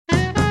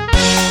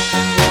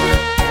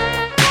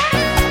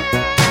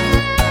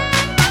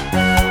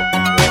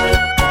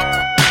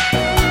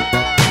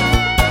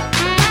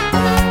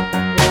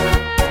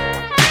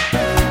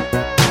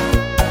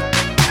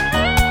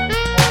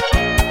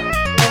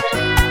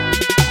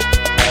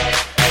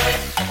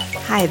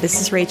Hi,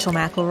 this is Rachel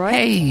McElroy.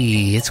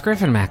 Hey, it's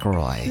Griffin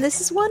McElroy. This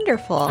is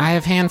wonderful. I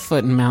have hand,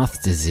 foot, and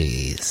mouth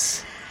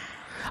disease.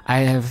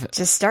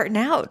 Just starting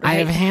out. Right? I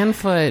have hand,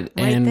 foot,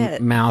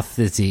 and mouth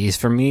disease.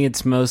 For me,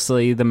 it's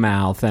mostly the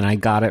mouth, and I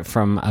got it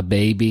from a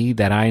baby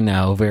that I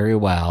know very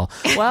well.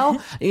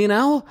 Well,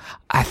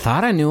 I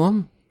thought I knew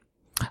him.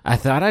 I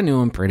thought I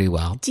knew him pretty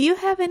well. Do you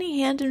have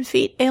any hand and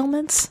feet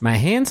ailments? My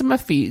hands and my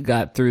feet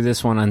got through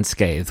this one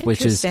unscathed,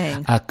 which is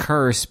a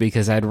curse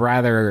because I'd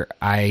rather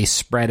I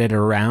spread it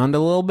around a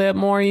little bit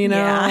more,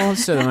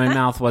 so that my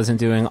mouth wasn't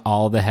doing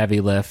all the heavy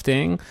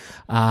lifting.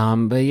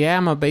 But yeah,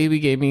 my baby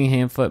gave me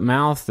hand, foot,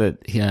 mouth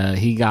that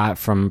he got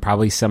from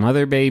probably some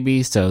other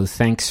baby. So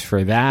thanks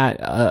for that,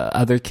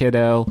 other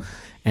kiddo.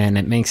 And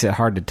it makes it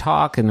hard to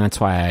talk, and that's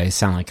why I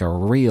sound like a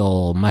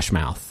real mush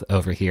mouth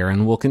over here.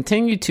 And we'll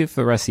continue to for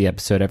the rest of the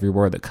episode. Every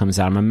word that comes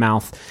out of my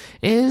mouth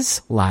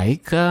is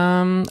like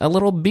a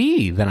little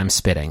bee that I'm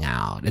spitting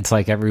out. It's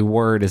like every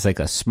word is like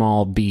a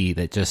small bee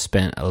that just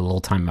spent a little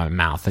time in my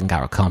mouth and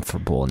got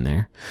comfortable in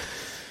there.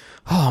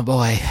 Oh,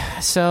 boy.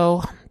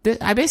 So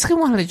I basically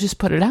wanted to just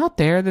put it out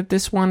there that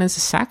this one is a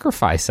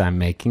sacrifice I'm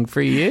making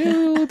for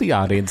you, the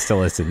audience, to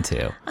listen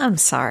to. I'm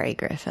sorry,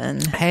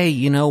 Griffin. Hey,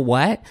 you know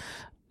what?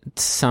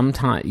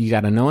 Sometimes you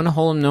got to know when to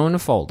hold them, know when to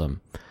fold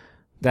them.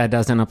 That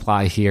doesn't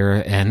apply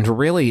here. And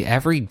really,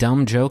 every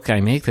dumb joke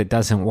I make that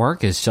doesn't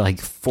work is like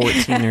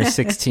 14 or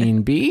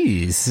 16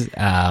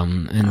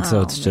 Bs.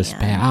 So it's just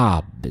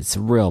bad. It's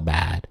real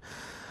bad.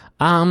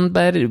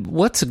 But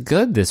what's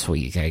good this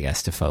week, I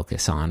guess, to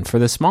focus on for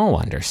the Small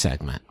Wonders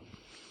segment?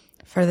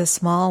 For the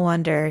Small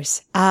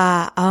Wonders.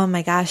 Oh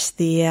my gosh,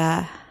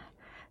 the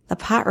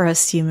pot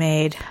roast you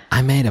made.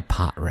 I made a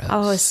pot roast.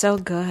 Oh, it was so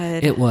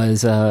good. It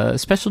was a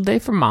special day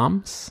for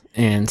moms.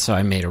 And so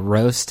I made a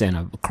roast in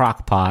a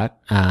crock pot.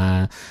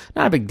 Not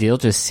a big deal.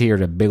 Just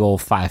seared a big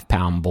old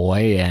 5-pound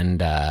boy.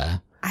 And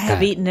I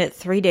have eaten it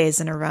 3 days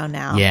in a row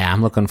now. Yeah,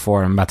 I'm looking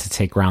forward. I'm about to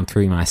take round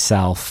 3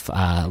 myself.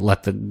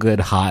 Let the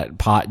good hot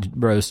pot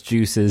roast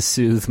juices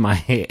soothe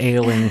my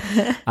ailing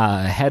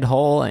head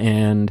hole.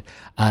 And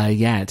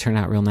it turned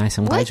out real nice.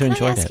 I'm glad you enjoyed it.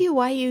 Can I ask you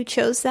why you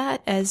chose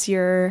that as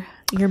your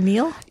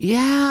meal?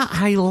 Yeah,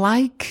 I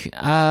like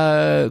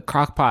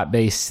crock-pot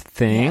based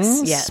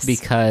things. Yes,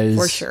 because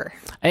for sure.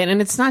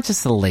 And it's not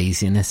just the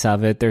laziness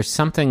of it. There's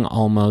something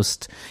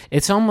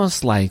it's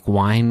almost like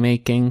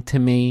winemaking to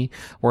me,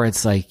 where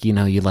it's like, you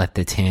let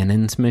the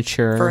tannins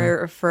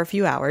mature. For a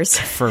few hours.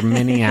 For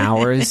many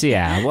hours,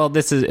 yeah. Well,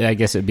 I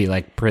guess it'd be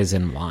like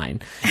prison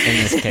wine in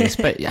this case.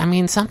 But, I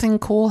mean, something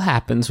cool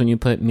happens when you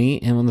put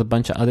meat in with a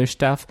bunch of other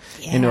stuff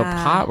into a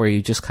pot where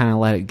you just kind of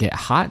let it get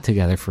hot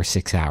together for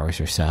 6 hours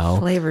or so.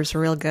 Flavors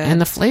real good.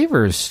 And the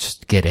flavors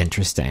just get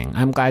interesting.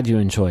 I'm glad you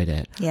enjoyed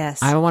it.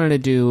 Yes. I wanted to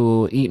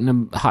do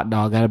eating a hot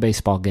dog at a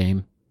baseball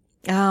game.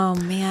 Oh,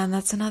 man,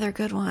 that's another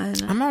good one.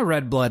 I'm a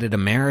red-blooded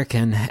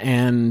American,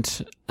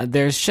 and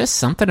there's just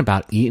something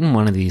about eating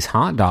one of these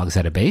hot dogs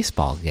at a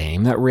baseball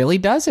game that really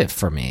does it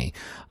for me.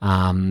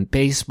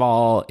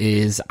 Baseball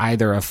is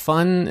either a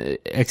fun,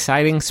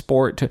 exciting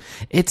sport.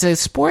 It's a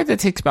sport that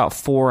takes about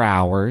 4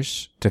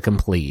 hours to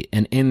complete,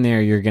 and in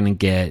there you're going to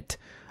get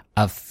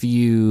a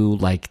few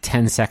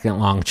 10-second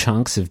long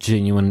chunks of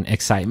genuine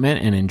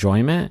excitement and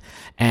enjoyment.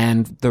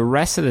 And the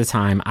rest of the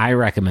time, I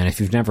recommend,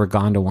 if you've never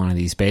gone to one of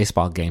these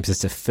baseball games, is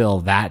to fill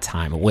that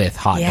time with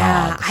hot dogs.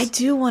 Yeah, I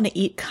do want to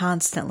eat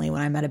constantly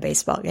when I'm at a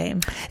baseball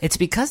game. It's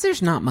because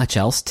there's not much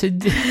else to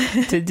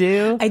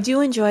do. I do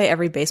enjoy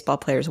every baseball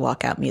player's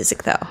walkout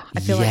music, though.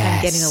 I feel like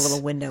I'm getting a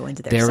little window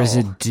into their soul. There was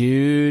a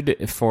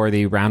dude for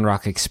the Round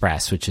Rock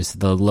Express, which is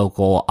the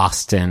local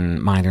Austin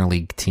minor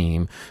league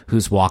team,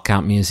 whose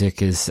walkout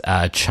music is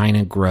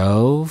China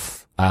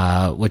Grove,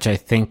 which I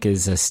think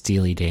is a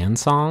Steely Dan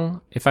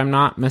song, if I'm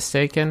not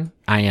mistaken.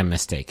 I am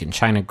mistaken.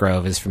 China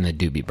Grove is from the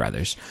Doobie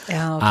Brothers.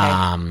 Oh,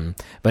 okay.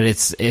 But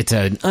it's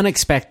an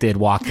unexpected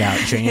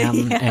walkout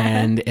jam,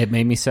 and it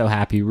made me so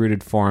happy.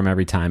 Rooted for him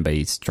every time, but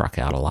he struck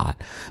out a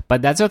lot.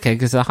 But that's okay,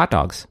 because the hot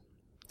dogs.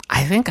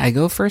 I think I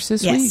go first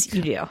this week. Yes,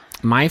 you do.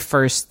 My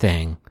first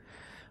thing,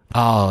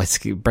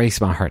 it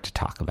breaks my heart to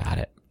talk about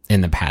it in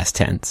the past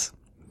tense.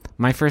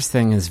 My first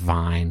thing is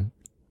Vine.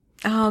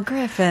 Oh,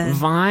 Griffin.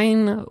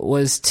 Vine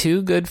was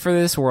too good for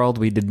this world.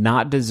 We did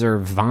not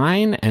deserve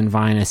Vine, and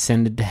Vine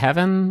ascended to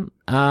heaven.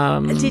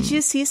 Did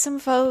you see some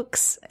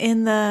folks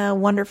in the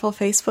wonderful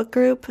Facebook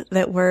group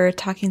that were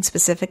talking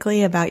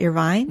specifically about your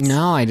Vines?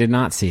 No, I did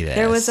not see this.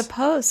 There was a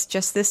post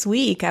just this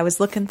week. I was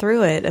looking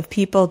through it of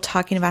people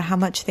talking about how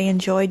much they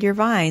enjoyed your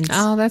Vines.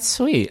 Oh, that's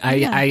sweet.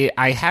 Yeah.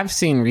 I have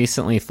seen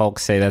recently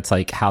folks say that's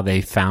like how they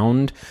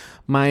found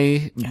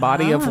my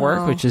body of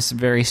work, which is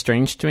very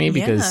strange to me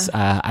because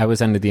I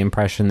was under the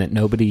impression that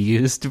nobody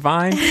used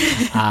Vine.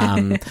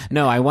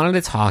 No, I wanted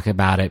to talk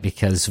about it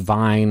because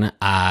Vine,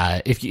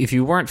 if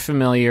you weren't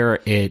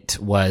familiar, it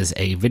was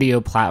a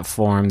video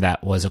platform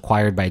that was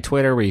acquired by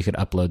Twitter where you could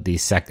upload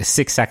these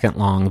 6-second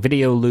long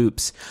video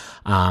loops.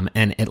 And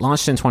it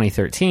launched in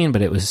 2013,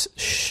 but it was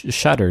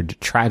shuttered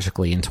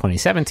tragically in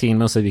 2017,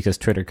 mostly because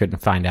Twitter couldn't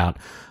find out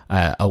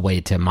a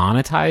way to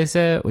monetize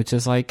it, which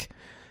is like,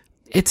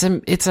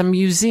 it's a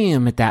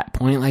museum at that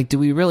point. Like, do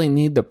we really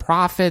need the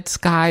profits,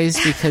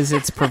 guys? Because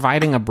it's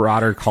providing a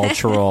broader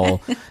cultural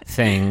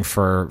thing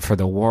for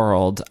the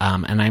world.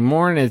 And I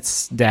mourn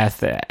its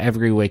death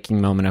every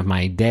waking moment of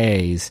my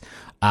days.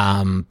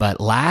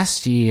 But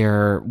last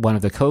year, one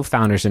of the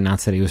co-founders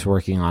announced that he was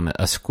working on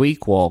a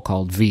squeakquel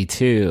called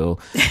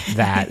V2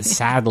 that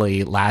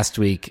sadly last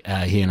week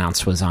he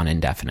announced was on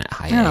indefinite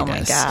hiatus. Oh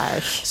my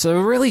gosh. So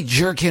really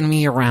jerking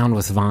me around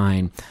with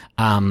Vine.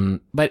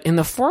 But in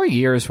the 4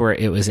 years where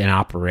it was in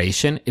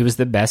operation, it was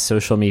the best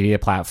social media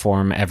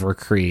platform ever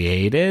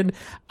created.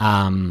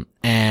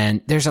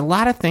 And there's a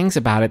lot of things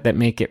about it that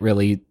make it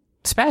really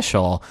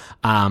special.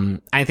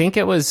 I think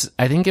it was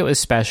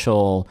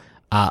special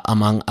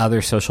among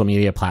other social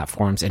media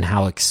platforms and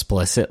how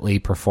explicitly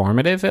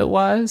performative it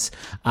was.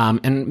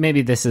 And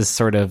maybe this is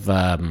sort of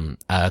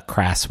a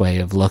crass way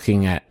of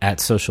looking at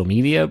social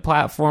media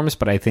platforms,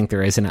 but I think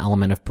there is an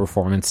element of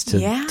performance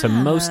to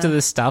most of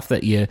the stuff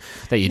that you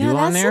do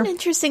on there. That's an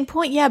interesting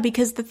point. Yeah,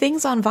 because the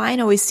things on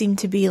Vine always seem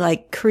to be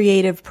like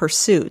creative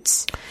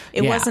pursuits.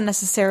 It wasn't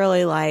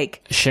necessarily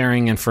like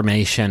sharing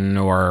information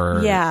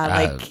or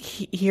like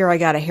here I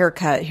got a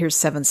haircut. Here's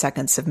 7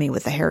 seconds of me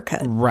with a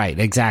haircut. Right.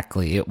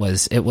 Exactly. It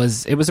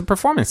was a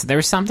performance. There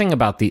was something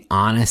about the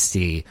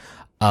honesty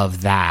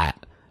of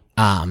that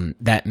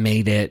that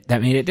made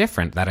it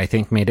different, that I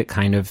think made it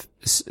kind of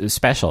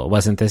special. It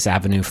wasn't this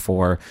avenue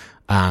for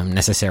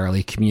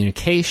necessarily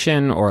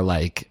communication or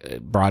like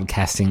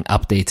broadcasting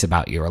updates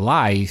about your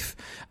life.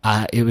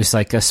 It was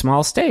like a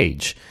small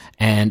stage,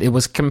 and it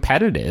was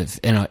competitive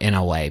in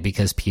a way,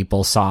 because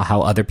people saw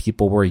how other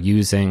people were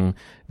using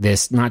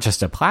this, not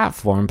just a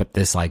platform, but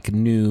this like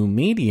new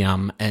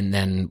medium, and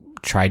then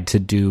tried to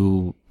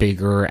do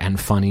bigger and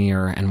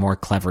funnier and more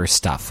clever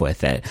stuff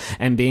with it.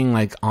 And being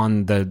like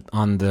on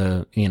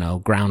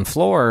the ground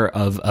floor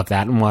of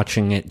that and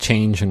watching it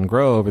change and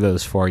grow over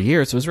those 4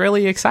 years was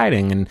really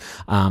exciting. And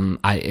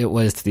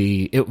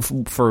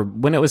for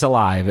when it was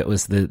alive, it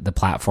was the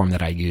platform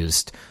that I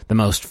used the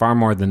most, far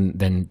more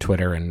than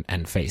Twitter and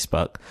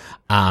Facebook.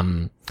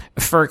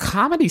 For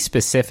comedy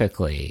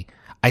specifically,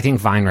 I think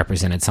Vine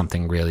represented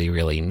something really,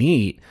 really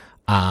neat.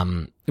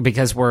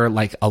 Because we're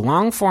like a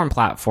long form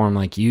platform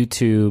like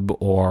YouTube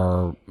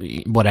or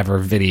whatever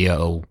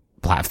video,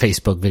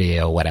 Facebook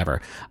video,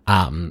 whatever,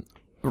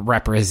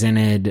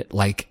 represented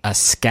like a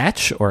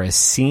sketch or a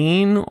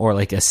scene or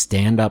like a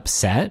stand-up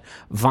set.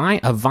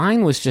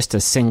 Vine was just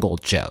a single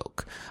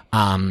joke.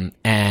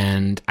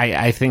 And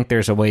I think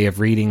there's a way of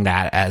reading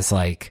that as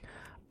like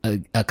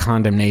a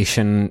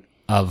condemnation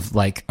of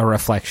like a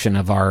reflection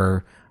of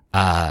our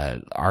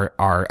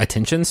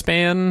attention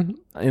span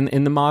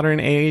in the modern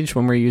age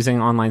when we're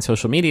using online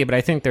social media. But I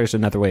think there's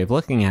another way of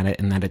looking at it,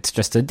 in that it's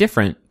just a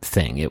different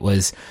thing. It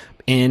was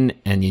in,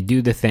 and you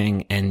do the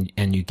thing and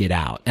you get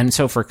out. And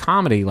so for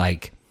comedy,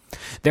 like,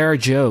 there are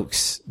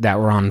jokes that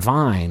were on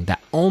Vine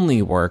that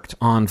only worked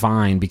on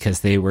Vine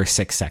because they were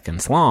 6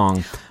 seconds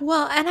long.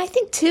 Well, and I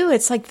think too,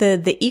 it's like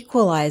the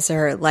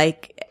equalizer,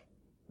 like,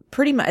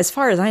 pretty much, as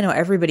far as I know,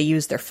 everybody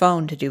used their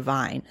phone to do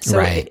Vine. So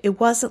right. it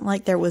wasn't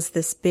like there was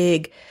this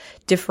big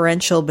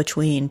differential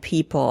between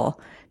people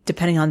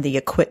depending on the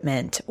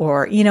equipment,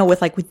 or,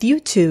 with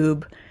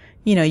YouTube,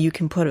 you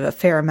can put a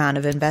fair amount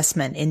of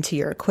investment into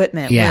your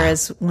equipment. Yeah.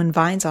 Whereas when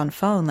Vine's on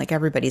phone, like,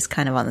 everybody's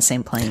kind of on the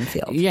same playing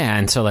field. Yeah.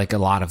 And so like a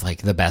lot of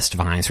like the best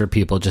Vines were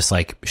people just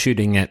like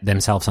shooting at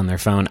themselves on their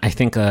phone. I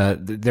think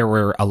there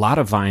were a lot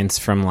of Vines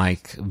from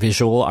like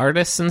visual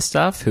artists and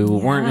stuff who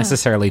weren't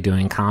necessarily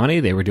doing comedy.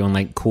 They were doing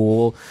like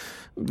cool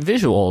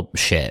visual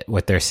shit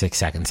with their 6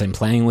 seconds and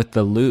playing with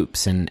the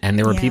loops, and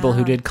there were people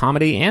who did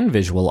comedy and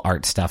visual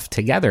art stuff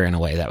together in a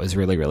way that was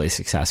really, really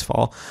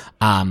successful.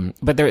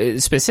 But there,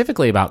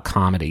 specifically about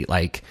comedy,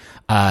 like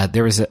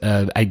there was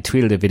I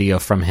tweeted a video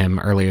from him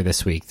earlier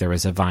this week. There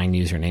was a Vine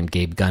user named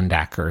Gabe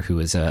Gundacker, who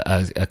is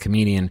a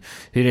comedian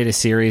who did a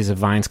series of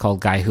Vines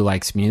called Guy Who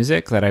Likes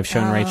Music that I've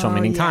shown Rachel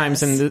many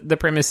times. And the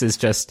premise is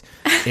just,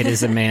 it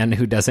is a man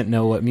who doesn't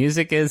know what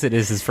music is. It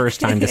is his first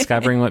time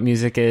discovering what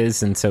music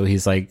is. And so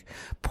he's like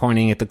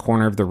pointing at the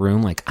corner of the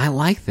room, like, I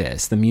like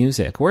this, the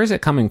music. Where is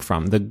it coming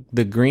from? The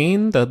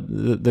green,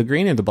 the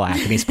green or the black?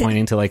 And he's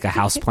pointing to like a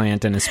house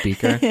plant and a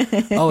speaker.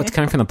 Oh, it's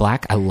coming from the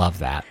black. I love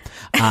that.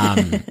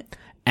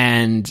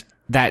 And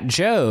that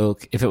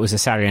joke, if it was a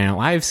Saturday Night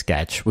Live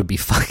sketch, would be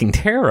fucking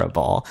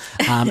terrible.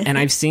 And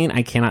I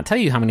cannot tell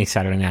you how many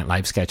Saturday Night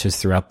Live sketches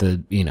throughout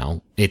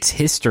its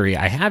history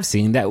I have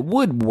seen that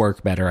would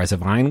work better as a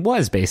Vine.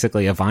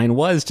 Basically a Vine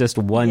was just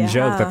one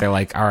joke that they're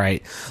like, all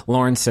right,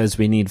 Lauren says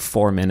we need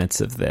 4 minutes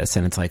of this.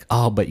 And it's like,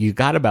 oh, but you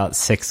got about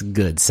 6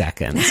 good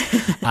seconds.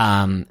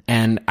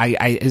 And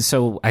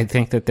so I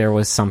think that there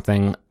was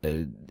something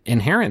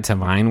inherent to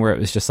Vine where it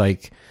was just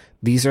like,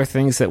 these are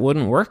things that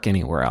wouldn't work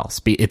anywhere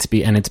else. It's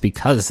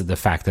because of the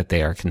fact that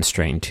they are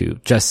constrained to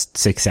just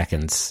 6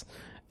 seconds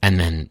and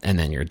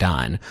then you're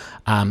done.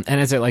 And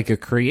as a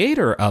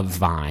creator of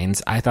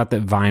Vines, I thought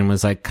that Vine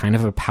was like kind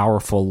of a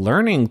powerful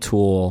learning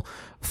tool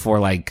for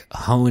like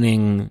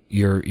honing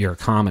your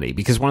comedy,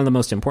 because one of the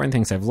most important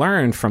things I've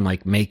learned from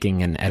like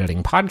making and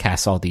editing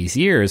podcasts all these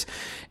years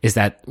is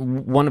that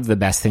one of the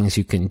best things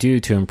you can do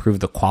to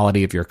improve the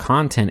quality of your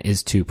content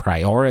is to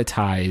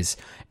prioritize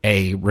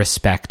a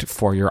respect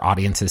for your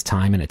audience's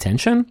time and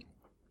attention.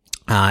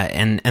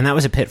 And that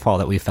was a pitfall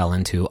that we fell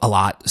into a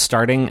lot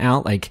starting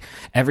out. Like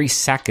every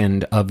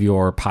second of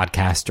your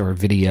podcast or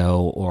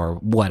video or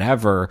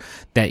whatever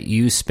that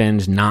you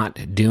spend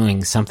not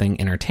doing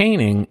something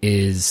entertaining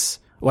is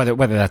whether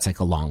that's like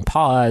a long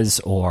pause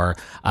or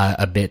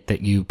a bit that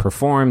you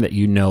perform that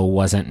you know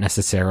wasn't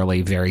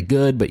necessarily very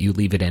good, but you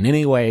leave it in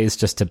anyways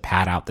just to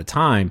pad out the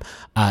time,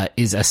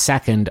 is a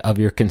second of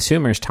your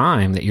consumer's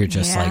time that you're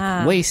just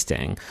like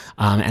wasting.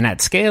 And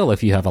at scale,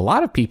 if you have a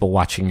lot of people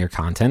watching your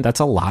content, that's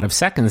a lot of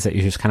seconds that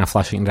you're just kind of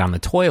flushing down the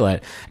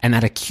toilet, and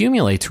that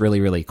accumulates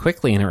really, really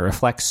quickly, and it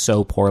reflects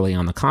so poorly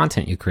on the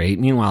content you create.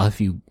 Meanwhile,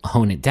 if you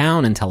hone it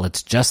down until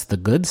it's just the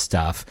good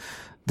stuff,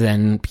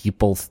 then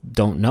people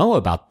don't know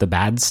about the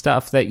bad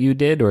stuff that you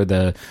did, or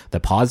the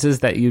pauses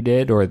that you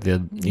did, or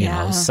the you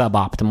know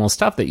suboptimal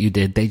stuff that you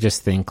did. They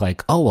just think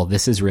like, oh well,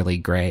 this is really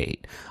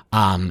great.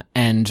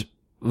 And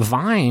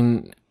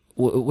Vine,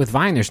 with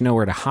Vine, there's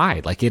nowhere to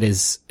hide. Like it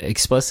is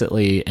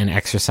explicitly an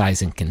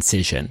exercise in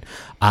concision,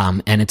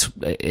 and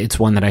it's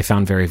one that I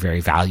found very,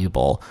 very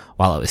valuable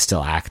while it was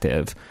still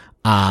active.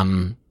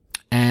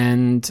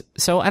 And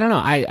so I don't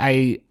know.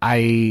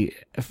 I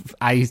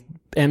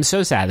am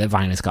so sad that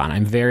Vine is gone.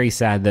 I'm very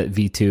sad that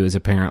V2 is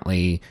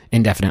apparently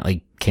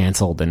indefinitely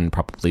canceled and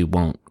probably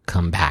won't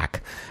come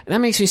back. And that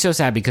makes me so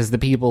sad, because the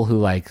people who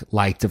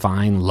liked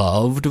Vine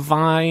loved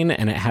Vine,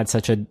 and it had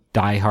such a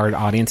diehard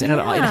audience, and it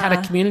had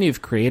a community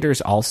of creators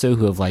also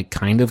who have like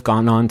kind of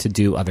gone on to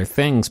do other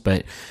things.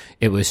 But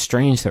it was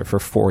strange that for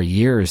 4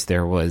 years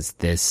there was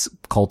this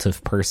cult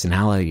of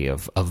personality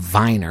of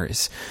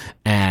Viners,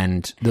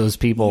 and those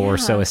people were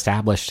so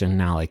established, and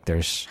now like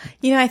there's,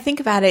 I think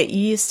about it.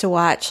 You used to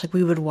watch, like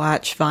we would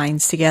watch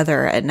Vines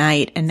together at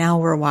night, and now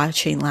we're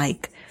watching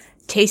like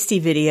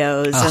tasty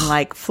videos and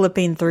like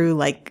flipping through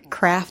like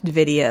craft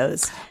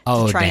videos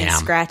to try and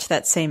scratch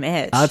that same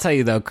itch. I'll tell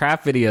you though,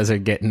 craft videos are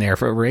getting there.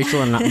 For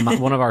Rachel and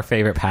one of our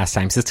favorite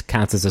pastimes, this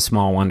counts as a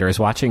small wonder, is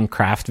watching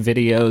craft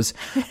videos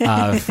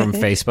from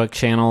Facebook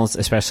channels,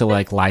 especially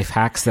like life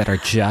hacks that are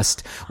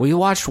just, we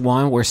watched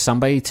one where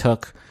somebody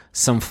took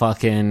some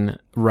fucking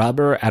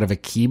rubber out of a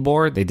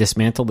keyboard. They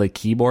dismantled the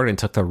keyboard and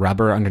took the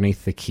rubber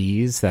underneath the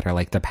keys that are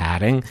like the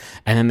padding,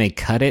 and then they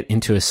cut it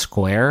into a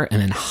square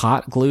and then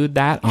hot glued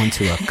that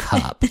onto a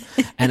cup.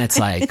 And it's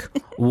like,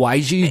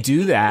 why'd you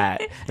do that?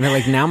 And they're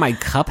like, now my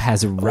cup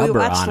has rubber on it. We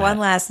watched one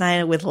last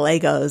night with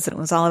Legos, and it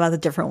was all about the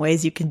different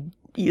ways you can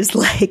use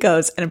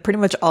Legos, and pretty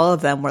much all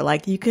of them were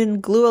like, you can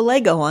glue a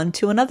Lego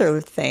onto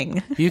another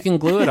thing. You can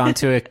glue it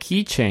onto a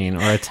keychain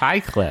or a tie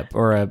clip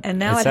or a, and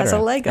now it has a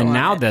Lego and on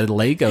now it. The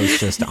Lego's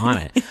just on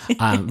it.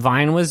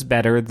 Vine was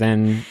better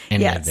than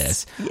any of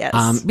this.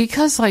 Yes.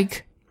 Because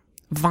like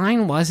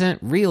Vine wasn't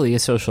really a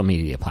social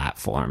media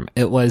platform.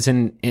 It was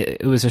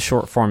a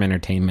short form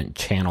entertainment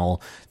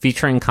channel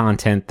featuring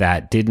content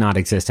that did not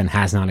exist and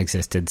has not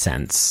existed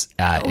since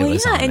it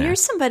was on and there. you're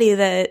somebody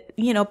that,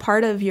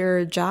 part of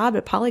your job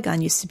at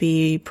Polygon used to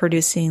be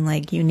producing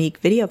like unique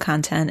video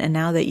content, and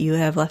now that you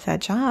have left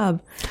that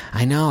job,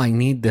 I know I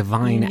need the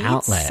Vine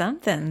outlet.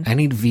 Something. I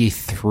need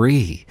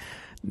V3.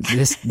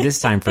 This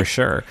time for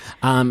sure.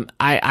 I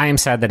am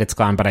sad that it's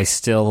gone, but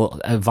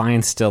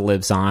Vine still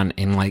lives on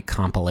in like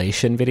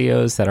compilation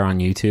videos that are on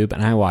YouTube,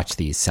 and I watch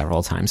these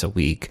several times a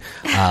week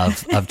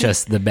of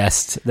just the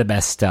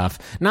best stuff.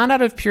 Not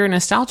out of pure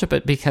nostalgia,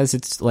 but because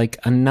it's like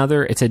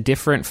it's a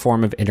different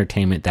form of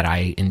entertainment that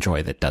I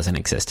enjoy that doesn't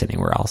exist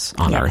anywhere else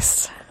on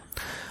Earth.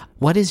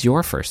 What is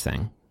your first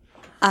thing?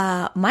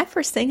 My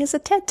first thing is a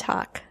TED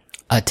Talk.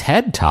 A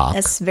TED Talk?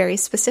 A very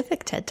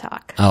specific TED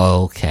Talk.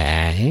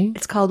 Okay.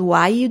 It's called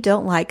Why You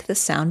Don't Like the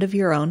Sound of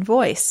Your Own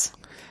Voice.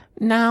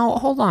 Now,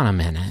 hold on a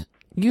minute.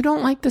 You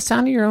don't like the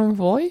sound of your own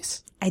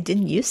voice? I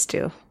didn't used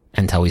to.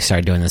 Until we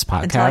started doing this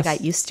podcast? Until I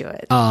got used to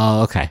it.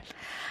 Oh, okay.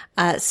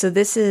 So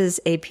this is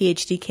a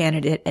PhD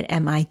candidate at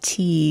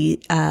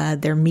MIT,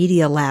 their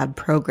Media Lab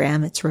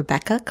program. It's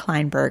Rebecca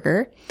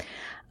Kleinberger.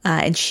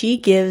 And she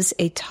gives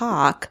a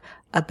talk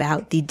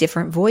about the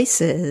different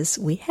voices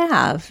we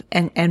have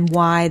and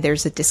why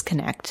there's a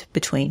disconnect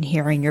between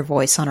hearing your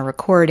voice on a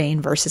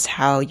recording versus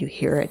how you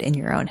hear it in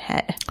your own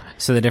head.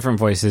 So the different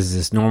voices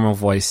is normal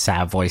voice,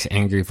 sad voice,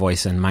 angry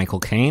voice, and Michael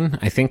Caine.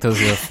 I think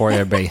those are the four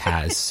everybody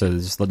has. So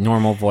there's the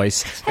normal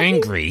voice,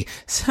 angry,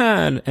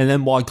 sad, and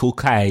then Michael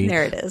Caine.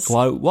 There it is.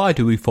 Why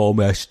do we fall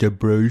Master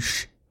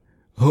Bruce?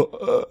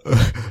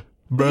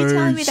 Are you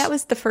telling me that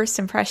was the first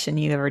impression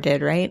you ever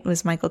did, right?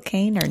 Was Michael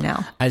Caine or no?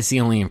 That's the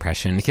only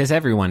impression, because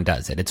everyone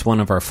does it. It's one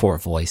of our four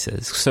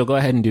voices. So go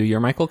ahead and do your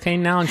Michael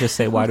Caine now and just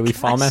say, why do we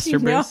fall Master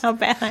Bruce? How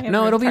bad I am.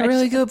 No, it'll be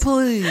really good,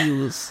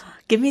 please.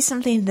 Give me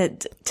something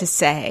to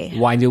say.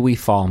 Why do we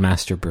fall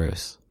Master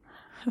Bruce?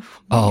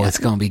 Oh, it's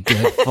going to be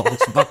good,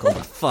 folks. Buckle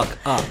the fuck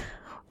up.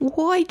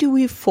 Why do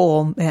we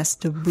fall,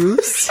 Master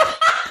Bruce?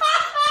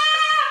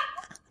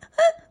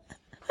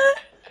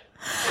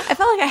 I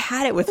felt like I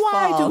had it with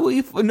Why fall. do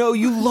we... No,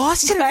 you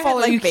lost it at fall.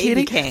 Are you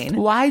kidding? Cane.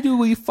 Why do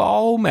we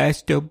fall,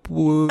 Master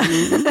Bruce?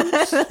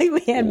 Like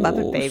we had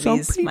Muppet Babies, some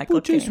people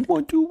Michael just Caine.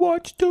 want to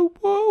watch the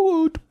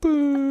world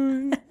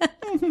burn.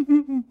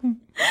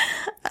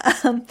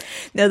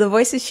 No, the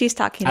voices she's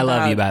talking about. I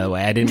love you, by the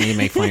way. I didn't mean to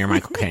make fun of your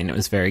Michael Caine. It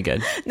was very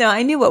good. No,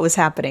 I knew what was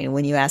happening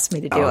when you asked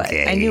me to do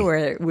it. I knew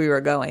where we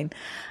were going.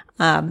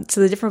 So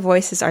the different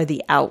voices are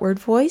the outward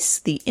voice,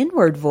 the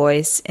inward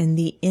voice, and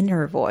the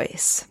inner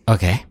voice.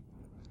 Okay.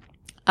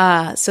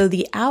 So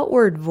the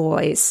outward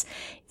voice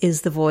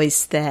is the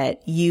voice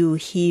that you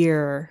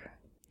hear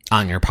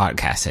on your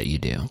podcast that you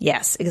do.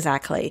 Yes,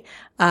 exactly.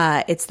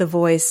 It's the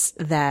voice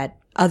that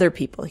other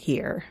people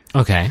hear.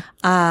 Okay.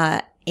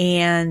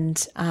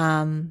 And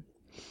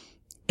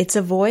it's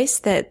a voice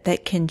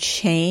that can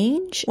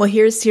change. Well,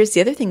 here's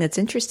the other thing that's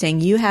interesting.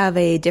 You have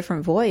a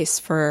different voice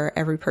for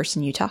every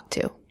person you talk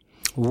to.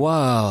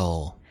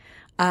 Whoa.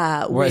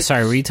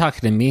 Sorry, were you talking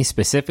to me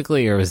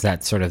specifically, or was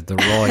that sort of the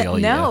royal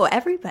No, you?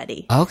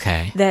 Everybody.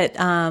 Okay. That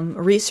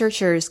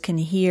researchers can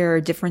hear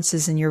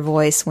differences in your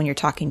voice when you're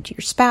talking to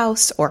your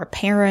spouse or a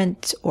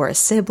parent or a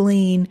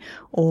sibling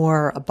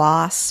or a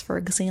boss, for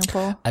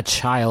example. A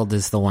child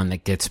is the one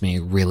that gets me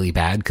really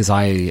bad because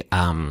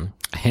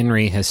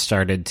Henry has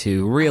started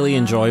to really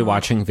enjoy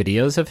watching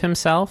videos of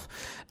himself,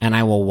 and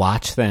I will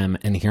watch them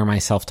and hear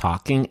myself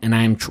talking, and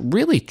I'm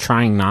really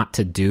trying not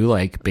to do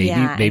like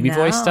baby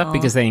voice stuff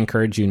because they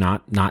encourage you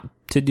not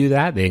to do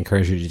that. They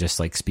encourage you to just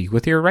like speak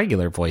with your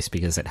regular voice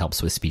because it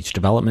helps with speech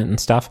development and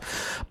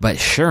stuff. But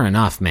sure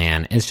enough,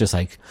 man, it's just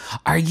like,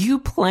 are you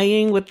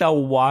playing with the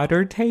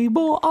water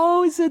table?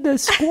 Oh, is it the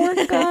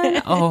squirt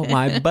gun? Oh,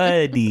 my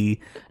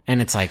buddy.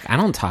 And it's like, I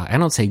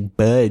don't say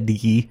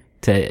buddy.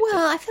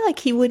 Well, I feel like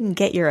he wouldn't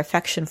get your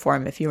affection for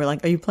him if you were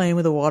like, are you playing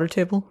with a water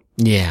table?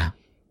 Yeah.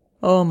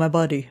 Oh, my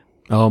buddy.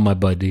 Oh, my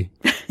buddy.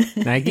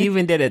 Like, he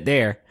even did it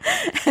there.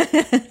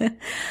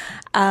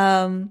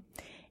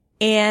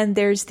 And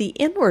there's the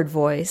inward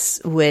voice,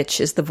 which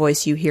is the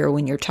voice you hear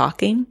when you're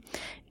talking.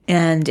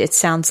 And it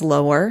sounds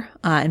lower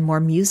and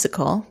more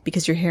musical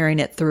because you're hearing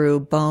it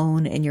through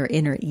bone in your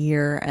inner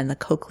ear and the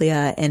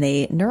cochlea and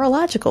a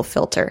neurological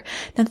filter.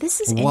 Now, this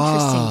is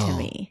interesting to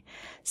me.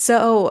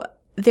 So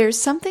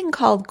there's something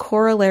called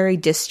corollary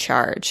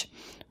discharge,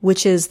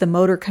 which is the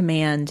motor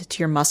command to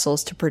your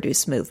muscles to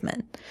produce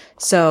movement.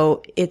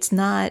 So it's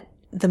not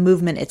the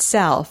movement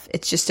itself.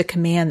 It's just a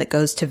command that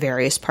goes to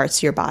various parts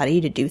of your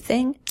body to do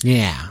things.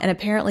 Yeah. And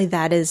apparently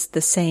that is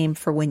the same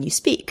for when you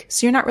speak.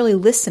 So you're not really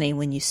listening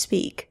when you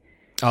speak.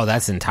 Oh,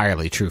 that's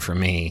entirely true for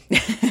me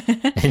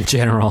in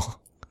general.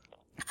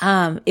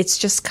 It's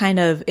just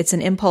it's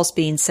an impulse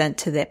being sent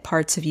to the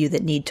parts of you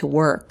that need to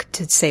work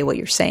to say what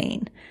you're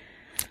saying.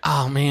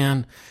 Oh,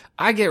 man.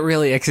 I get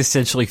really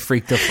existentially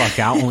freaked the fuck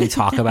out when we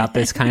talk about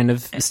this kind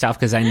of stuff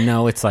because I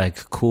know it's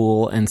like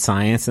cool and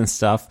science and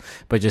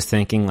stuff, but just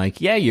thinking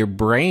like, yeah, your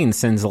brain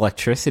sends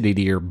electricity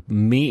to your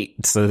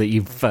meat so that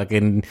you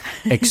fucking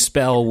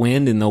expel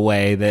wind in the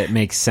way that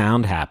makes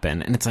sound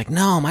happen. And it's like,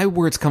 no, my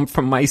words come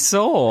from my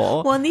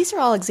soul. Well, and these are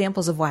all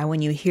examples of why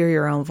when you hear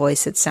your own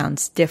voice, it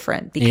sounds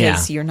different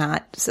because you're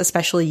not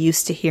especially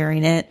used to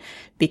hearing it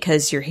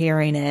because you're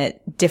hearing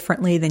it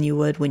differently than you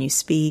would when you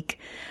speak.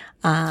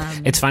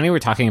 It's funny we're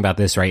talking about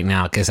this right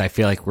now because I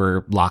feel like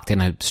we're locked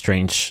in a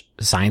strange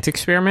science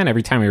experiment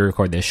every time we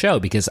record this show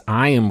because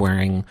I am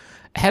wearing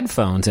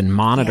headphones and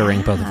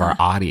monitoring both of our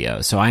audio.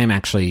 So I am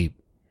actually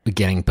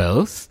getting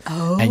both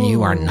and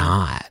you are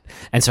not.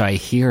 And so I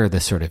hear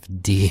the sort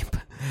of deep,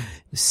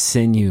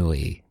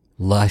 sinewy,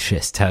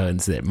 luscious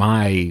tones that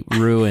my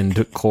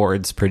ruined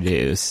chords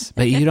produce,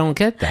 but you don't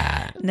get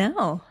that.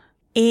 No.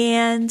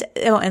 And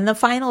the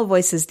final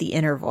voice is the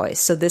inner voice.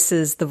 So this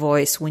is the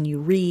voice when you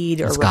read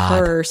or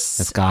rehearse.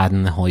 That's God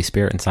and the Holy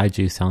Spirit inside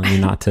you telling you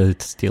not to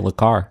steal a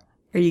car.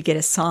 Or you get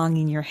a song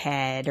in your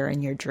head or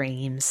in your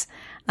dreams.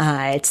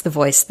 It's the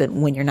voice that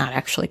when you're not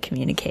actually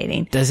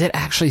communicating. Does it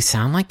actually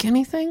sound like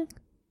anything?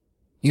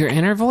 Your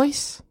inner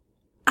voice?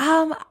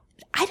 I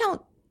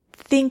don't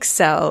think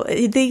so.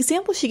 The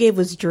example she gave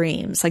was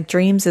dreams. Like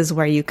dreams is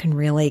where you can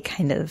really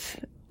kind of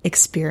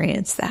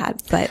experience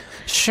that, but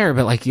sure,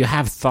 but like you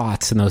have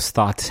thoughts and those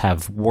thoughts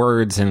have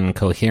words and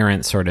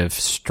coherent sort of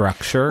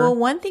structure. Well,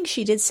 one thing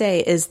she did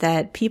say is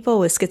that people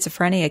with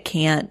schizophrenia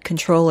can't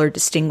control or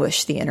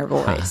distinguish the inner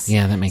voice.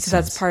 Yeah, that makes sense. So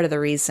that's part of the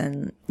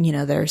reason,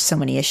 there's so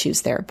many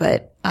issues there,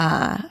 but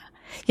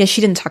she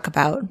didn't talk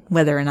about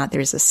whether or not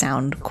there's a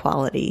sound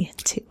quality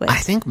to it. I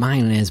think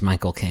mine is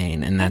Michael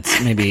Caine, and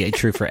that's maybe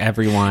true for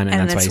everyone,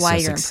 and that's why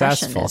he's so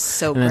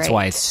successful. And that's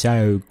why it's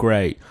so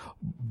great.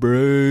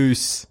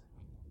 Bruce.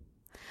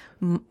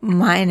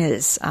 Mine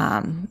is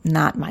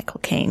not Michael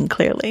Caine,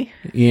 clearly.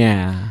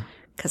 Yeah.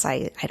 Because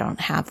I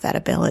don't have that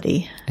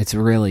ability. It's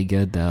really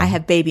good, though. I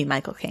have baby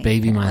Michael Caine.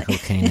 Baby apparently.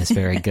 Michael Caine is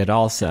very good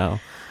also.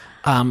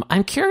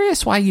 I'm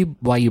curious why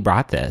you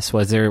brought this.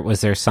 Was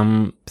there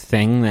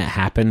something that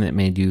happened that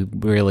made you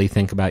really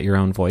think about your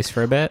own voice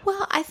for a bit?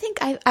 Well, I think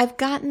I've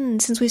gotten,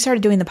 since we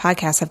started doing the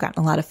podcast, I've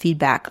gotten a lot of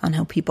feedback on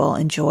how people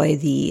enjoy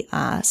the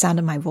sound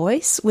of my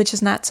voice, which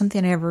is not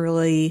something I ever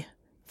really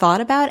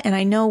thought about. And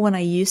I know when I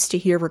used to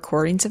hear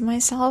recordings of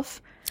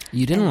myself,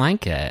 you didn't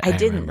like it. I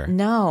didn't. Remember.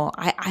 No,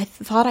 I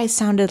thought I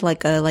sounded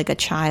like a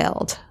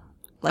child.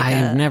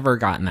 I've never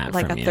gotten that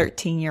like from a you.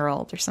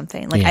 13-year-old or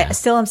something. Like I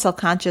still am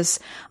self-conscious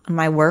on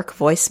my work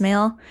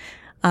voicemail,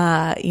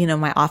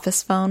 my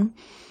office phone.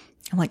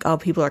 I'm like, oh,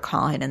 people are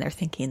calling and they're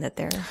thinking that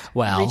they're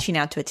reaching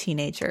out to a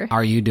teenager.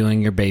 Are you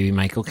doing your baby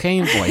Michael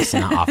Caine voice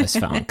in an office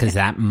phone? Because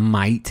that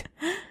might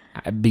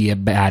be a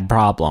bad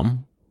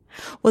problem.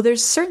 Well,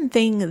 there's a certain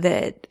thing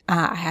that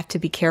I have to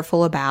be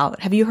careful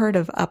about. Have you heard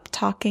of up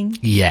talking?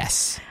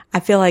 Yes. I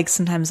feel like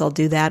sometimes I'll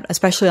do that,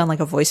 especially on like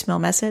a voicemail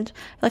message.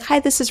 Like, hi,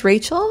 this is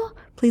Rachel.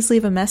 Please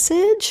leave a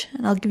message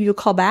and I'll give you a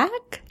call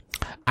back.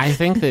 I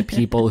think that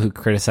people who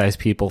criticize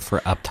people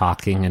for up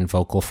talking and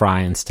vocal fry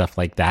and stuff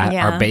like that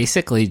are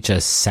basically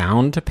just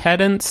sound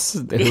pedants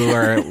who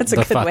are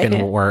the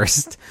fucking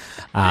worst.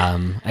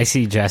 I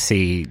see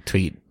Jesse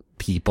tweet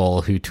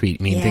people who tweet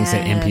mean things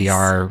at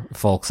NPR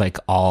folks like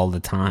all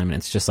the time. And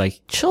it's just like,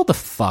 chill the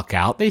fuck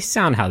out. They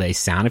sound how they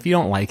sound. If you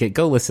don't like it,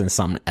 go listen to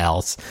something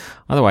else.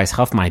 Otherwise,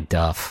 huff my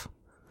duff.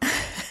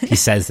 He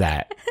says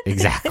that.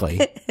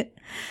 Exactly.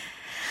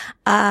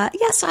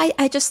 Yes,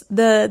 I just,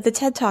 the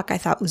TED Talk I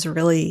thought was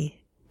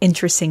really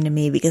interesting to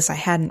me because I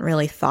hadn't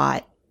really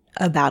thought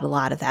about a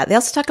lot of that. They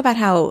also talk about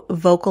how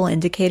vocal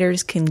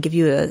indicators can give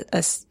you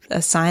a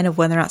sign of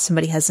whether or not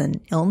somebody has an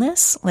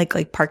illness,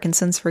 like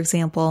Parkinson's, for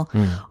example.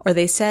 Or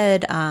they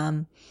said,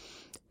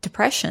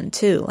 depression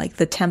too, like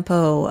the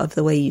tempo of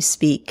the way you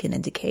speak can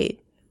indicate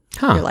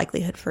your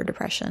likelihood for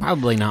depression.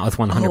 Probably not with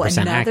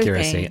 100%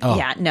 accuracy.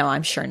 Yeah, no,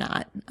 I'm sure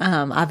not.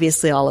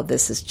 Obviously all of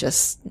this is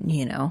just,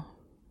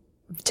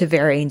 to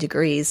varying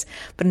degrees.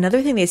 But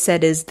another thing they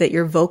said is that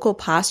your vocal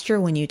posture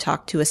when you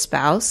talk to a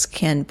spouse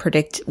can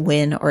predict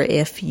when or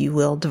if you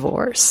will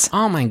divorce.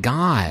 Oh my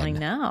God. I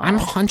know. I'm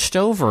hunched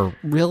over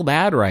real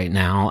bad right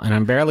now and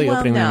I'm barely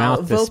opening my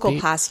mouth to speak.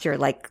 Vocal posture,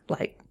 like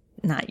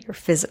not your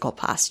physical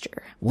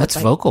posture. What's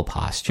vocal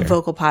posture?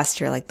 Vocal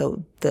posture, like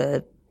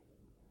the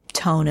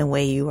tone and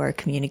way you are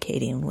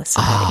communicating with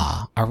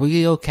somebody. Are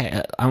we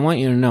okay? I want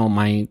you to know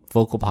my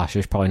vocal posture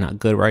is probably not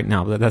good right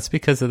now, but that's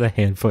because of the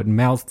hand, foot, and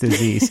mouth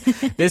disease.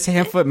 This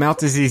hand, foot, mouth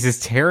disease is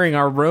tearing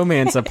our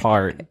romance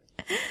apart.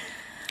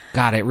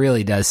 God, it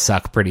really does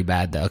suck pretty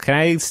bad, though. Can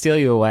I steal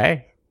you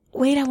away?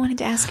 Wait, I wanted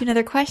to ask you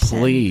another question.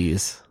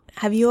 Please.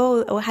 How do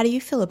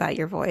you feel about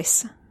your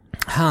voice?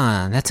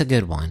 That's a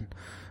good one.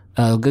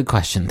 Good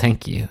question.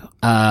 Thank you.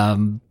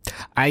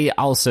 I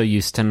also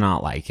used to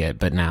not like it,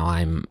 but now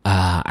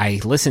I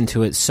listen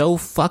to it so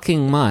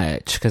fucking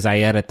much because I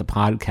edit the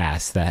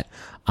podcast that,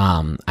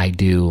 I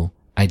do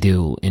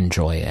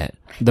enjoy it.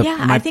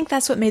 I think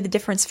that's what made the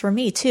difference for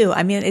me too.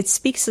 I mean, it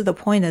speaks to the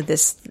point of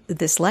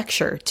this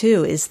lecture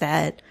too, is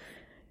that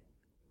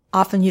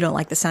often you don't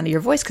like the sound of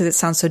your voice because it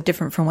sounds so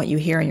different from what you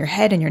hear in your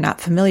head and you're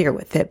not familiar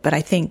with it. But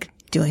I think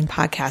doing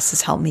podcasts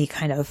has helped me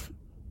kind of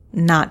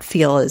not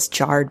feel as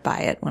jarred by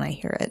it when I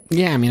hear it.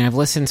 Yeah, I mean, I've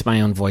listened to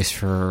my own voice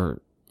for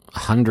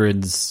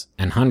hundreds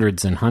and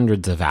hundreds and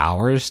hundreds of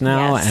hours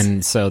now,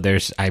 and so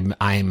I'm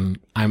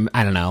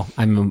I don't know,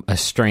 I'm a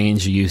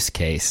strange use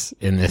case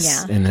in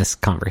this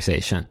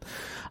conversation.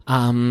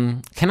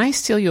 Can I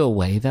steal you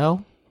away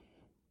though?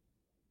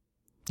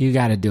 You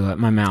got to do it.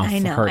 My mouth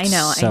hurts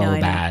so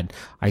bad.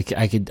 I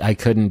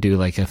couldn't do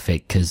like a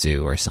fake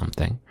kazoo or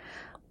something.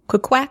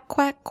 Quack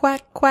quack quack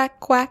quack quack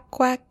quack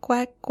quack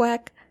quack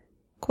quack.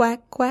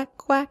 Quack, quack,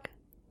 quack,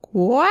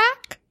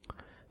 quack.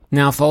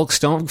 Now, folks,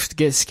 don't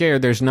get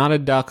scared. There's not a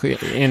duck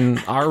in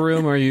our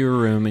room or your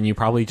room, and you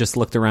probably just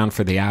looked around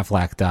for the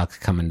Aflac duck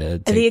coming to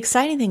take... The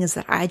exciting thing is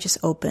that I just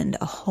opened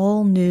a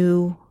whole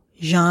new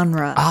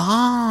genre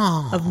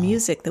of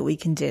music that we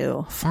can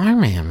do.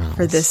 Farm animals.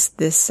 For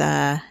this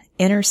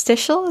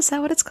interstitial, is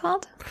that what it's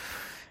called?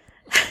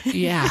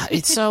 Yeah,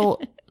 it's so...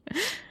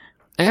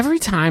 Every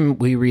time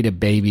we read a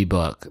baby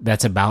book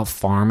that's about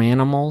farm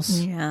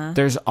animals,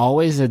 there's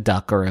always a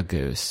duck or a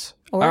goose.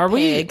 Or a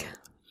pig.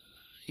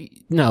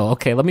 No,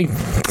 okay, let me...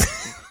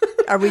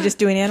 Are we just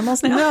doing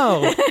animals now?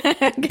 No.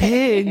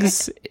 Pig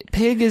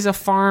is a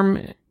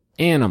farm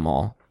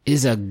animal.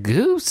 Is a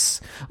goose?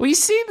 We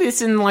see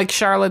this in like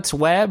Charlotte's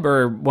Web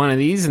or one of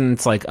these, and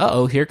it's like,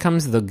 uh-oh, here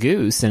comes the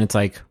goose. And it's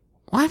like,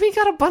 why have we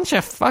got a bunch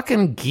of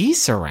fucking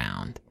geese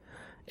around?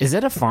 Is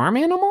it a farm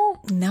animal?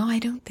 No, I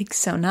don't think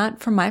so.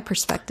 Not from my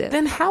perspective.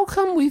 Then how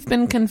come we've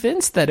been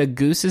convinced that a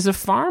goose is a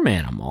farm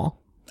animal?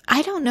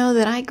 I don't know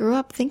that I grew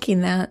up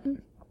thinking that.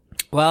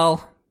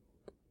 Well,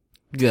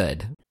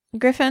 good.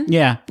 Griffin?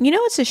 Yeah. You know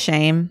what's a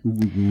shame?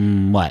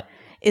 What?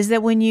 Is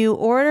that when you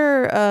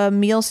order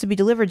meals to be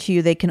delivered to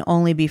you, they can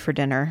only be for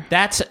dinner.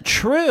 That's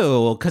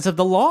true because of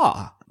the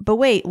law. But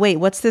wait,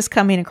 what's this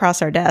coming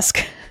across our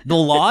desk? The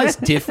law is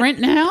different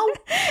now?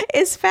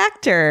 It's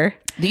Factor.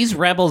 These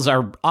rebels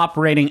are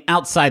operating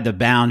outside the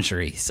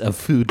boundaries of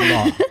food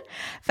law.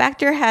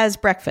 Factor has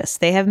breakfast.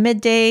 They have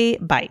midday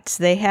bites.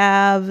 They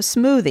have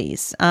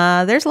smoothies.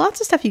 There's lots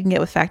of stuff you can get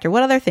with Factor.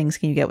 What other things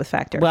can you get with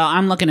Factor? Well,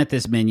 I'm looking at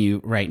this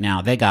menu right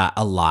now. They got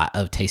a lot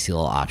of tasty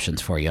little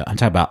options for you. I'm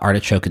talking about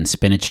artichoke and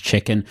spinach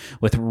chicken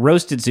with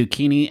roasted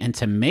zucchini and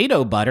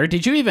tomato butter.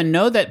 Did you even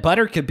know that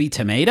butter could be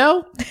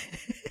tomato?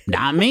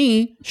 Not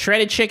me.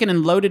 Shredded chicken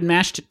and loaded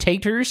mashed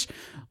taters.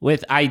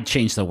 I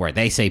changed the word.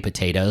 They say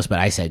potatoes, but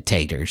I said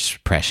taters,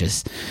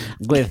 precious.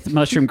 With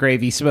mushroom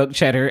gravy, smoked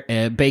cheddar,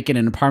 bacon,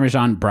 and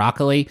Parmesan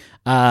broccoli.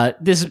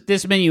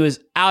 This menu is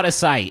out of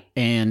sight,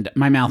 and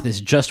my mouth is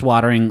just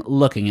watering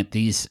looking at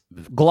these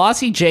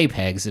glossy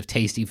JPEGs of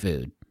tasty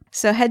food.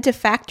 So head to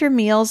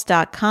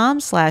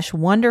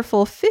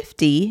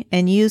factormeals.com/wonderful50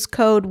 and use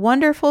code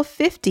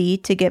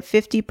wonderful50 to get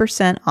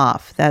 50%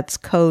 off. That's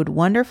code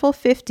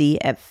wonderful50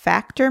 at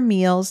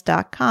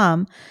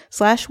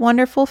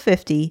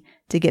factormeals.com/wonderful50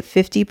 to get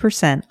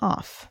 50%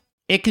 off.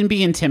 It can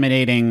be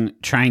intimidating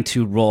trying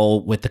to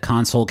roll with the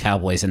console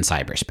cowboys in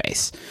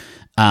cyberspace.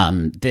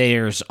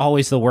 There's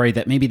always the worry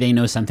that maybe they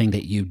know something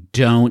that you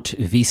don't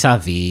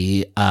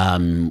vis-a-vis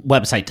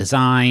website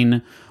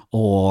design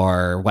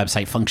or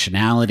website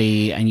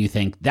functionality, and you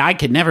think, I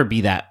could never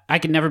be that. I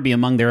could never be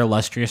among their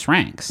illustrious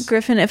ranks.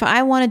 Griffin, if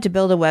I wanted to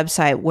build a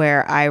website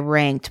where I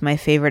ranked my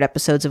favorite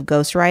episodes of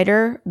Ghost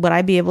Rider, would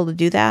I be able to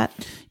do that?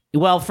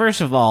 Well,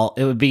 first of all,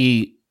 it would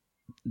be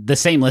the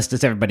same list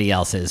as everybody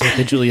else's with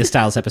the Julia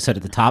Stiles episode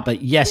at the top.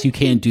 But yes, you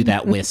can do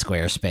that with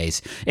Squarespace.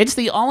 It's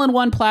the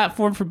all-in-one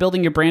platform for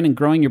building your brand and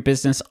growing your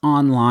business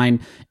online.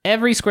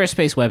 Every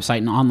Squarespace website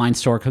and online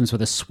store comes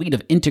with a suite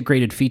of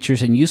integrated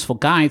features and useful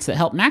guides that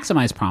help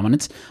maximize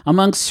prominence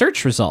among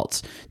search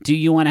results. Do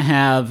you want to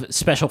have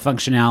special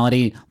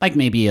functionality, like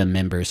maybe a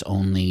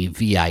members-only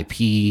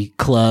VIP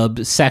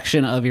club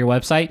section of your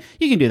website?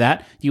 You can do that.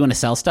 Do you want to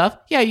sell stuff?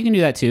 Yeah, you can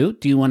do that too.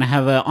 Do you want to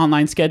have an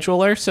online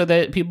scheduler so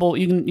that people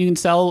you can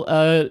sell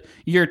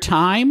your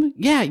time?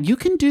 Yeah, you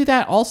can do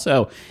that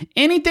also.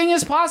 Anything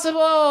is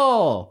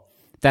possible.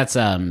 That's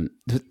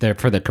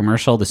for the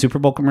commercial, the Super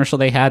Bowl commercial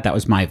they had. That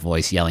was my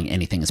voice yelling,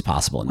 "Anything is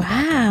possible." In the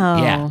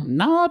background. Yeah,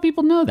 not a lot of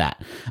people know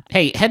that.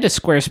 Hey, head to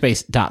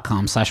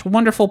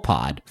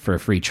squarespace.com/wonderfulpod for a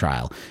free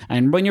trial.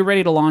 And when you're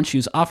ready to launch,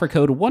 use offer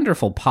code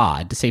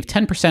wonderfulpod to save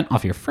 10%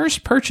 off your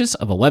first purchase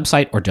of a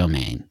website or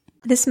domain.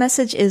 This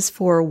message is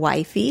for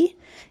Wifey.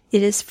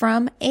 It is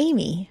from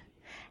Amy.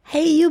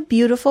 Hey, you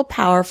beautiful,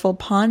 powerful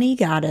Pawnee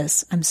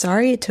goddess. I'm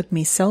sorry it took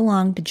me so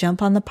long to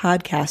jump on the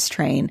podcast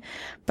train,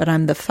 but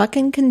I'm the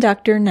fucking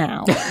conductor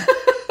now.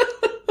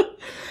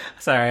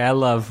 Sorry, I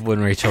love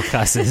when Rachel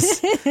cusses.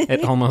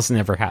 It almost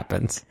never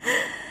happens.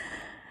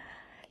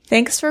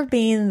 Thanks for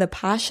being the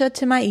Pasha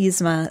to my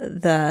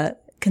Yzma, the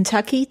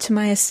Kentucky to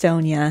my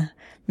Estonia,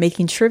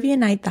 making trivia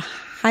night the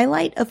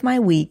highlight of my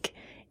week,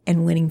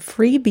 and winning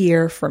free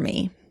beer for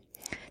me.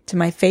 To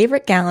my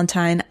favorite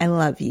Galentine, I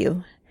love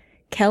you.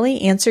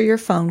 Kelly, answer your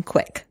phone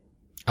quick.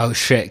 Oh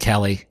shit,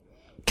 Kelly.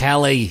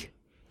 Kelly,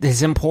 this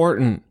is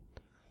important.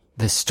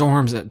 The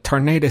storms,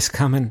 tornadoes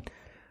coming.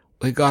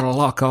 We gotta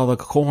lock all the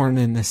corn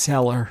in the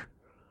cellar.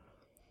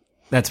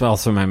 That's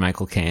also my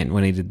Michael Caine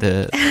when he did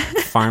the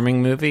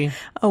farming movie.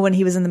 Oh, when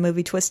he was in the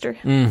movie Twister?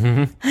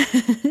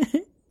 Mm-hmm.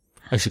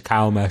 I should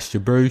cow, Master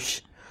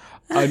Bruce.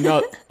 I'm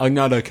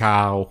not a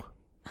cow.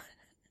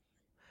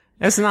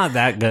 It's not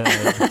that good.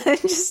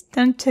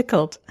 I'm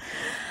tickled.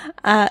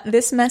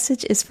 This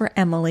message is for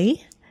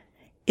Emily.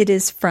 It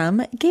is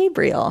from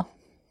Gabriel.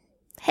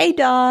 Hey,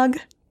 dog.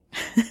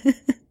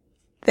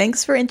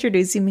 Thanks for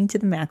introducing me to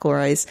the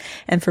McElroys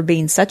and for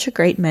being such a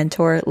great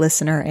mentor,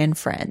 listener, and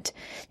friend.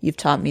 You've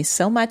taught me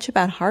so much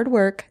about hard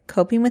work,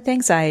 coping with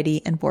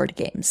anxiety, and board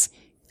games.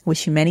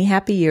 Wish you many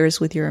happy years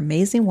with your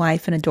amazing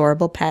wife and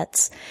adorable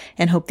pets,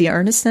 and hope the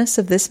earnestness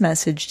of this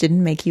message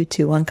didn't make you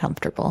too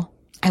uncomfortable.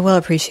 I will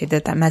appreciate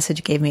that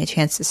message gave me a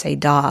chance to say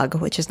dog,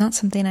 which is not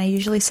something I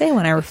usually say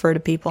when I refer to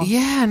people.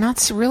 Yeah,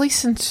 not really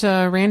since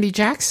Randy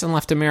Jackson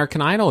left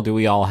American Idol do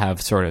we all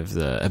have sort of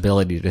the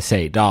ability to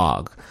say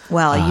dog.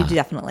 Well, you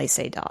definitely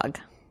say dog.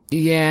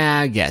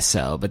 Yeah, I guess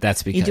so, but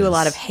that's because... You do a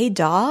lot of, hey,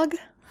 dog?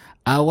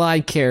 Well,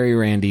 I carry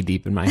Randy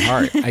deep in my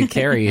heart. I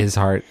carry his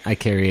heart. I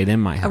carry it in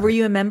my heart. Were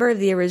you a member of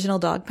the original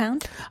Dog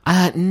Pound?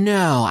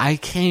 No, I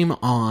came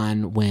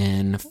on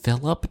when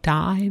Philip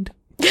died.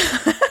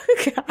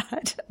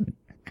 God.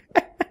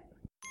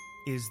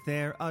 Is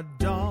there a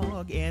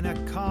dog in a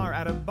car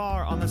at a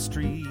bar on the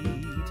street?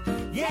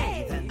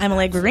 Yay! I'm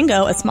Allegra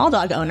Ringo, a small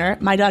dog owner.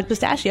 My dog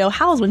Pistachio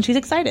howls when she's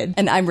excited.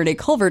 And I'm Renee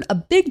Colvert, a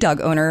big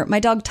dog owner. My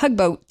dog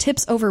Tugboat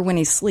tips over when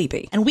he's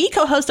sleepy. And we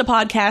co-host a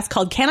podcast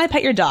called Can I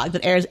Pet Your Dog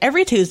that airs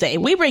every Tuesday.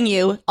 We bring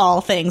you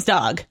all things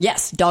dog.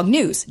 Yes, dog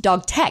news,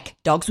 dog tech,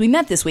 dogs we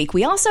met this week.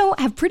 We also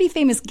have pretty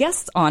famous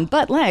guests on,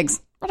 but Legs,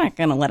 we're not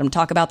going to let them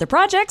talk about their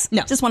projects.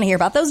 No. Just want to hear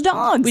about those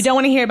dogs. We don't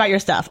want to hear about your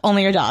stuff,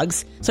 only your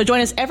dogs. So join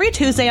us every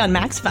Tuesday on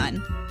Max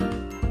Fun.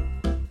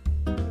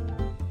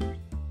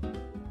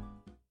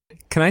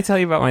 Can I tell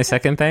you about my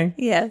second thing?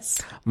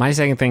 Yes. My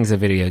second thing is a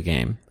video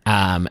game.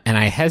 And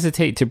I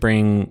hesitate to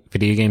bring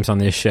video games on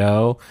this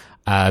show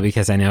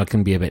because I know it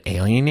can be a bit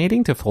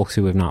alienating to folks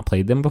who have not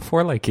played them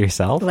before, like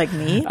yourself. Like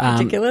me,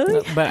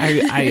 particularly. But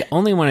I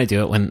only want to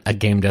do it when a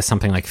game does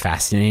something like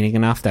fascinating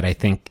enough that I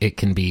think it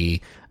can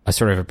be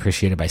sort of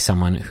appreciated by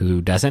someone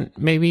who doesn't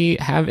maybe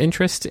have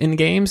interest in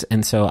games.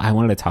 And so I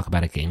wanted to talk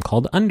about a game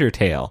called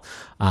Undertale,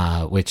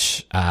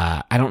 which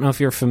I don't know if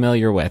you're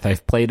familiar with.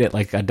 I've played it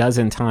like a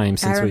dozen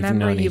times since we've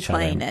known each other.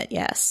 I remember you playing it,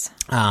 yes.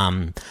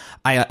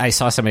 I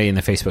saw somebody in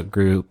the Facebook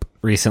group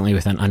recently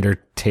with an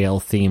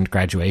Undertale themed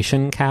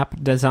graduation cap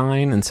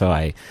design, and so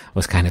I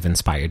was kind of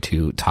inspired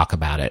to talk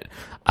about it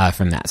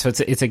from that. So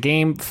it's a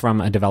game from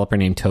a developer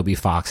named Toby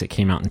Fox. It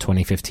came out in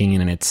 2015,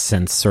 and it's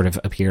since sort of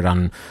appeared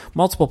on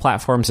multiple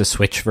platforms. A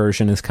Switch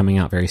version is coming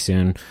out very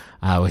soon,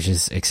 which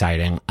is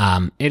exciting.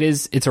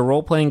 It's a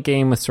role-playing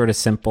game with sort of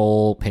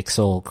simple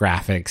pixel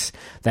graphics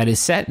that is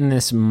set in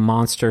this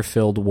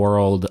monster-filled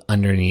world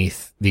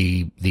underneath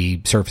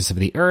the surface of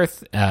the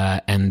earth,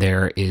 and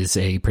there is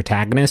a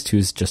protagonist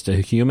who's just a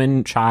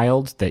human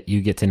child that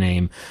you get to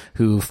name,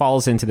 who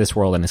falls into this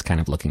world and is kind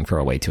of looking for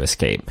a way to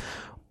escape.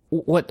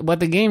 What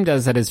the game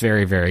does that is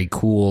very, very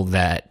cool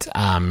that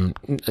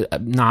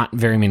not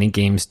very many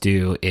games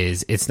do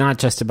is it's not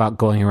just about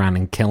going around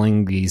and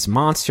killing these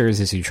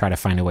monsters as you try to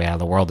find a way out of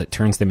the world. It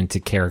turns them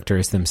into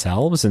characters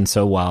themselves. And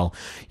so while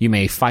you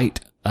may fight,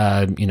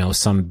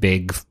 some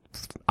big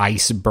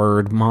ice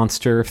bird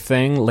monster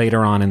thing,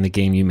 later on in the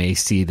game you may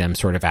see them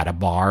sort of at a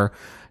bar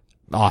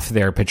off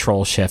their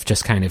patrol shift,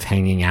 just kind of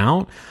hanging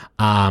out.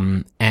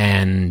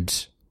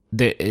 And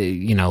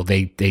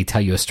they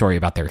tell you a story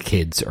about their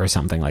kids or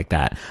something like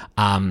that.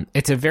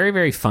 It's a very,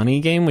 very funny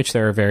game, which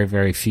there are very,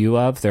 very few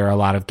of. There are a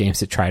lot of games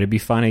that try to be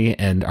funny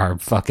and are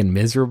fucking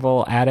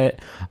miserable at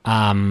it.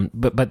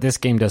 But this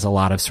game does a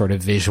lot of sort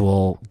of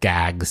visual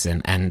gags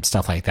and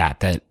stuff like that,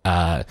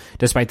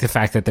 despite the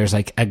fact that there's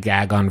like a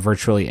gag on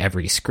virtually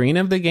every screen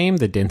of the game,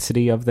 the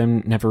density of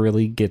them never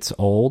really gets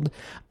old.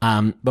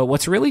 But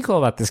what's really cool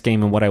about this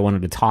game and what I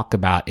wanted to talk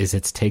about is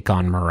its take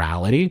on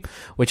morality,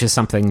 which is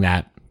something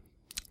that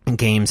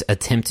games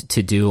attempt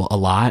to do a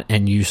lot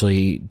and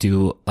usually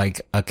do like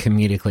a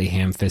comedically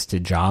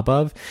ham-fisted job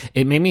of.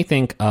 It made me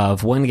think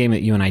of one game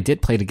that you and I did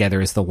play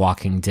together is the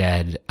Walking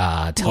Dead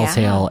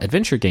Telltale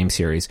adventure game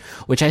series,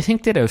 which I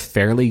think did a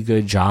fairly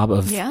good job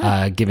of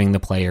giving the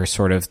player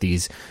sort of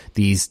these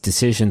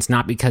decisions,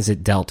 not because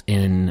it dealt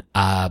in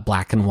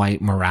black and white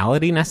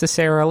morality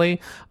necessarily,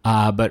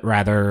 but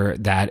rather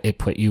that it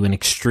put you in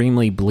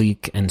extremely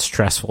bleak and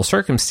stressful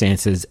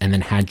circumstances and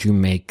then had you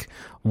make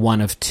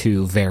one of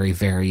two very,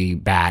 very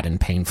bad and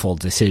painful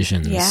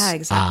decisions. Yeah,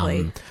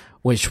 exactly.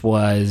 Which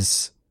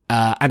was,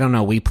 I don't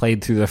know, we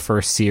played through the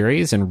first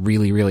series and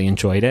really, really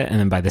enjoyed it. And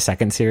then by the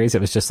second series,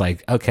 it was just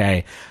like,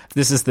 okay,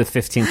 this is the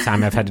 15th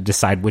time I've had to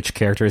decide which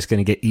character is going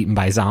to get eaten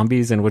by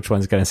zombies and which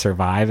one's going to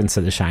survive. And so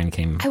the shine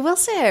came. I will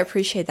say I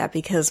appreciate that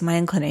because my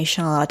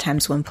inclination a lot of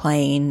times when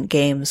playing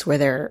games where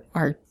there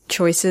are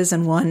choices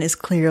and one is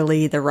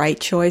clearly the right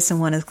choice and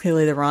one is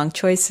clearly the wrong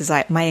choice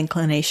my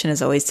inclination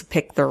is always to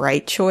pick the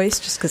right choice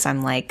just because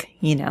I'm like,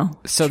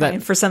 trying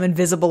for some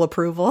invisible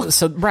approval.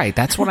 So right,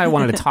 that's what I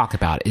wanted to talk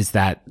about is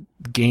that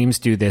games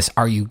do this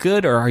are you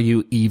good or are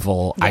you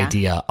evil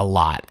idea a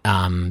lot.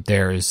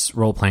 There's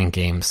role-playing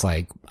games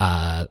like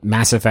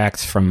Mass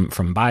Effect from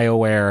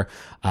BioWare,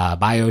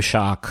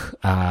 BioShock,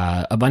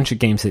 a bunch of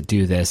games that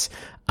do this.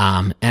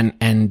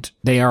 And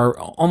they are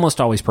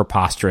almost always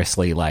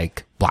preposterously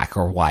like black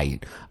or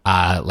white.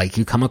 Like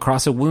you come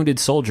across a wounded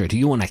soldier. Do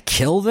you want to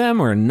kill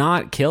them or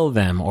not kill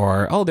them?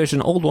 Or, oh, there's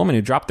an old woman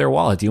who dropped their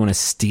wallet. Do you want to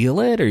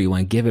steal it or you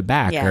want to give it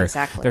back? Yeah, or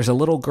exactly. There's a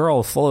little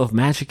girl full of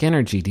magic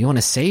energy. Do you want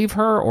to save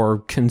her or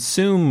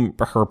consume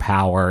her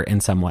power in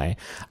some way?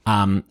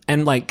 And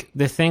like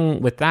the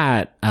thing with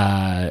that,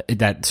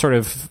 that sort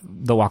of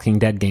the Walking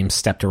Dead games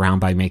stepped around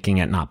by making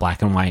it not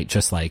black and white,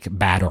 just like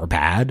bad or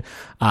bad,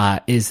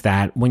 is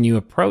that when you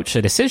approach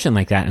a decision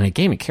like that in a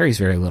game, it carries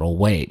very little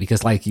weight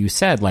because like you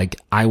said, like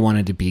I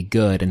wanted to be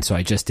good and so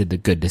I just did the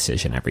good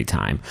decision every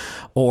time.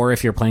 Or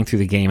if you're playing through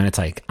the game and it's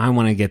like, I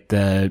want to get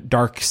the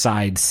dark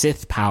side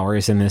Sith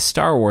powers in this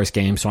Star Wars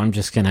game, so I'm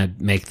just going to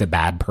make the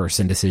bad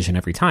person decision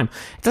every time.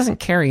 It doesn't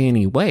carry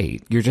any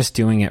weight. You're just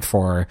doing it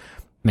for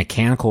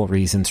mechanical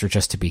reasons or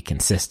just to be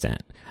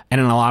consistent.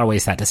 And in a lot of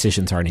ways, that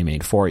decision's already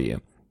made for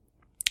you.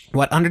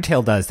 What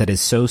Undertale does that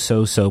is so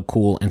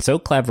cool and so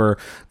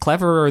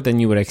cleverer than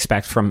you would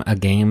expect from a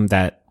game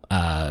that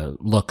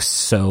looks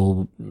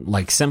so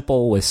like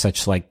simple with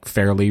such like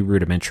fairly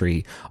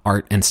rudimentary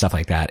art and stuff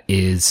like that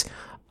is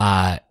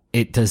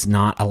it does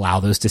not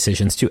allow those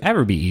decisions to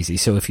ever be easy.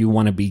 So if you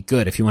want to be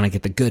good, if you want to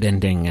get the good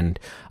ending and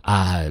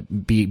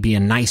be a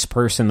nice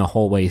person the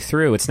whole way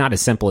through, it's not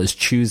as simple as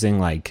choosing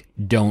like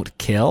don't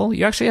kill.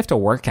 You actually have to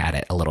work at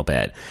it a little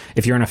bit.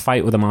 If you're in a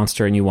fight with a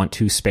monster and you want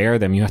to spare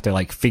them, you have to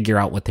like figure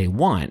out what they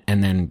want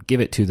and then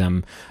give it to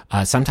them.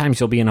 Sometimes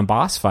you'll be in a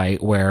boss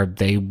fight where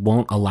they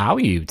won't allow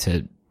you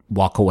to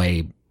walk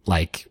away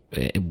like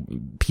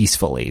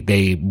peacefully.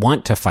 They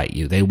want to fight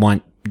you. They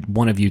want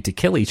one of you to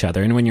kill each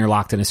other. And when you're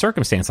locked in a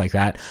circumstance like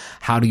that,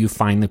 how do you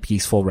find the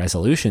peaceful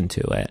resolution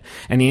to it?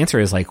 And the answer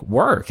is like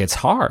work. It's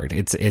hard.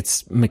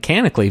 It's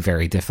mechanically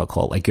very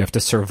difficult. Like you have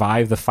to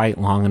survive the fight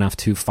long enough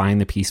to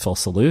find the peaceful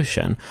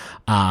solution.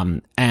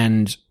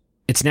 And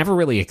it's never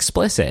really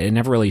explicit. It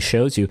never really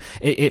shows you.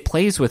 It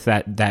plays with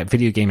that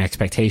video game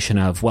expectation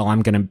of, well,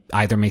 I'm going to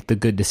either make the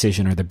good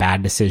decision or the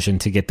bad decision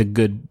to get the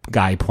good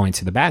guy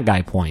points or the bad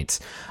guy points.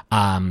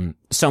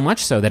 So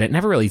much so that it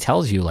never really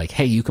tells you like,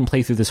 hey, you can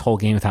play through this whole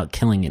game without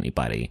killing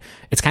anybody.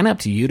 It's kind of up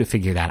to you to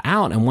figure that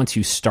out. And once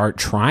you start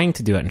trying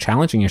to do it and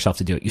challenging yourself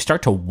to do it, you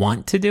start to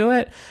want to do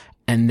it.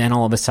 And then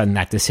all of a sudden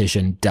that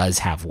decision does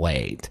have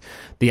weight.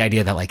 The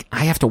idea that like,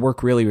 I have to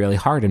work really, really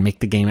hard and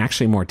make the game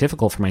actually more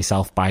difficult for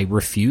myself by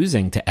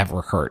refusing to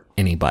ever hurt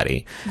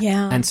anybody.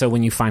 Yeah. And so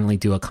when you finally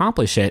do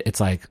accomplish it,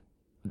 it's like,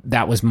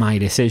 that was my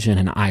decision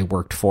and I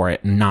worked for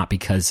it, not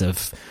because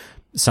of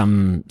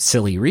some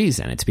silly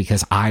reason. It's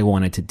because I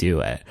wanted to do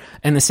it.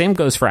 And the same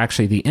goes for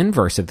actually the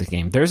inverse of the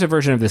game. There's a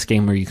version of this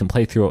game where you can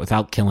play through it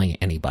without killing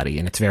anybody,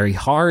 and it's very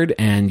hard,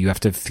 and you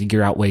have to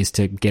figure out ways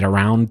to get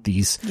around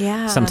these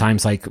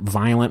sometimes like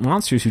violent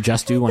monsters who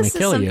just do want to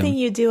kill you. This is something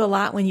you do a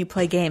lot when you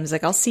play games.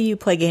 Like I'll see you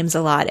play games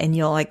a lot and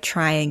you'll like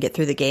try and get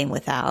through the game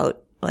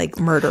without like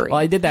murdering. Well,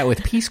 I did that with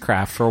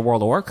Peacecraft for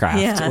World of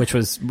Warcraft, which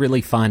was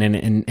really fun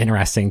and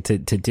interesting to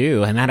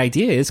do. And that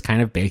idea is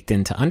kind of baked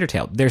into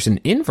Undertale. There's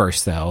an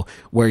inverse though,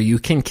 where you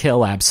can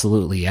kill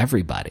absolutely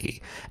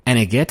everybody, and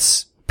it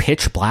gets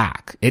pitch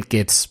black. It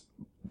gets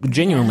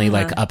genuinely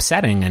like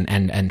upsetting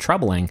and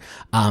troubling.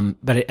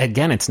 But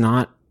again, it's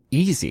not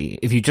easy.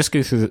 If you just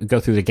go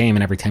through the game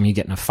and every time you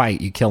get in a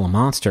fight, you kill a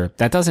monster,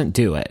 that doesn't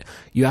do it.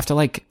 You have to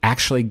like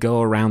actually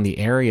go around the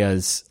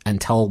areas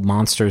until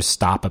monsters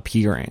stop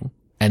appearing.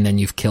 And then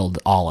you've killed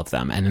all of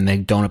them. And then they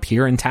don't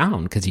appear in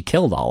town because you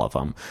killed all of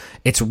them.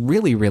 It's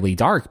really, really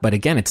dark. But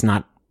again, it's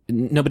not,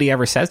 nobody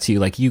ever says to you,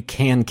 like, you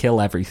can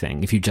kill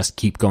everything if you just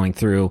keep going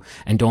through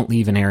and don't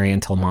leave an area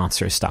until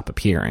monsters stop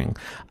appearing.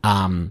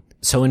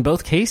 So in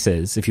both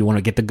cases, if you want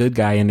to get the good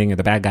guy ending or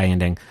the bad guy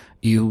ending,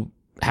 you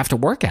have to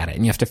work at it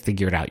and you have to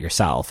figure it out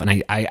yourself.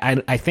 And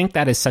I think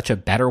that is such a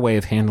better way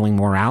of handling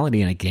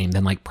morality in a game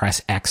than like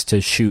press X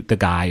to shoot the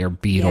guy or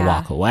B to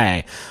walk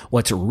away.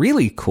 What's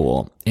really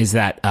cool is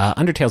that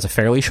Undertale's a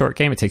fairly short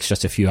game. It takes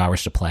just a few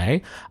hours to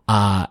play.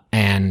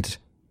 And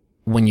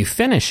when you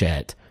finish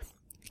it,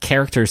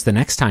 characters the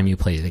next time you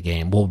play the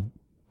game will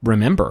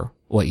remember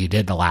what you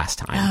did the last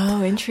time.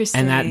 Oh,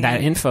 interesting. And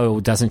that info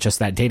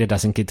that data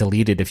doesn't get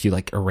deleted if you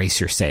like erase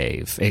your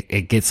save.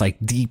 It gets like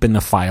deep in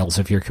the files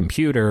of your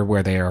computer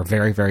where they are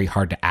very, very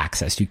hard to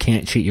access. You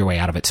can't cheat your way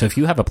out of it. So if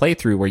you have a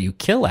playthrough where you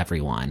kill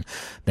everyone,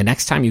 the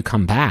next time you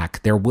come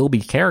back, there will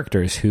be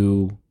characters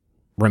who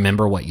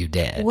remember what you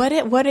did. What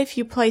if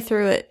you play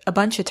through it a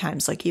bunch of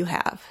times like you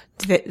have?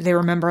 Do they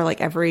remember like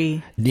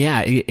every...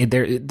 Yeah,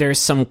 there's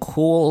some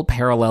cool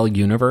parallel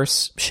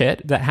universe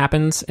shit that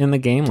happens in the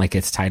game. Like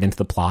it's tied into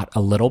the plot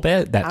a little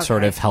bit. That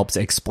sort of helps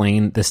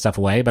explain this stuff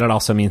away. But it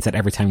also means that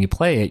every time you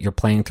play it, you're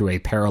playing through a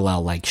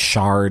parallel like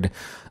shard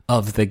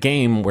of the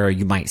game where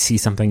you might see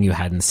something you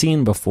hadn't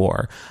seen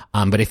before.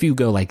 But if you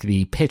go like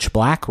the pitch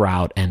black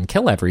route and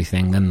kill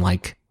everything, then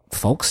like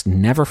folks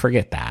never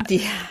forget that.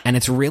 Yeah. And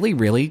it's really,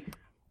 really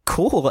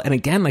cool. And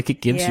again, like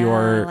it gives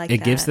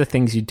gives the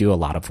things you do a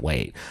lot of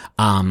weight.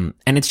 And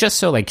it's just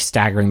so like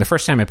staggering. The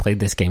first time I played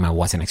this game, I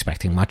wasn't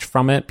expecting much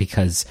from it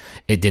because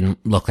it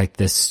didn't look like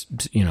this,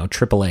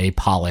 AAA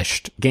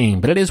polished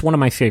game, but it is one of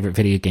my favorite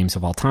video games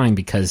of all time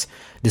because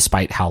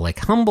despite how like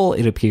humble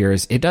it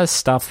appears, it does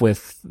stuff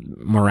with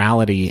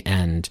morality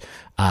and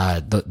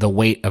the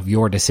weight of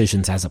your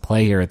decisions as a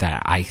player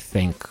that I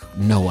think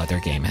no other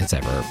game has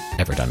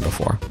ever done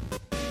before.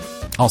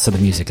 Also, the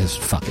music is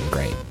fucking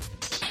great.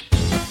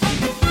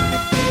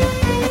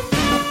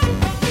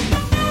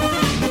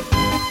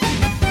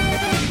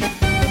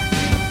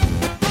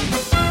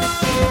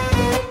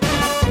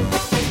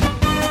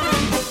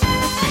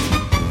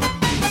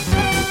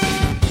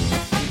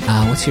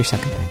 What's your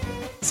second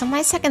thing? So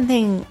my second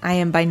thing, I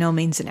am by no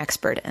means an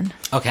expert in.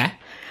 Okay.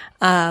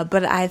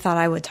 But I thought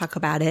I would talk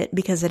about it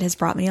because it has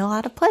brought me a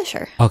lot of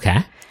pleasure.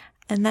 Okay.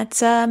 And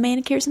that's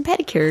manicures and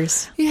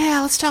pedicures.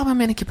 Yeah, let's talk about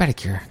manicure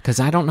pedicure because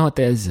I don't know what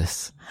that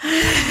is.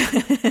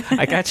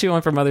 I got you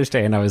one for Mother's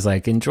Day and I was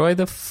like, enjoy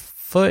the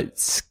foot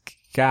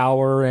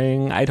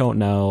scouring. I don't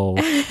know.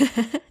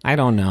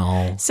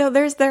 So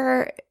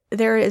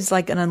there is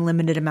like an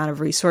unlimited amount of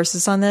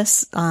resources on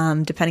this,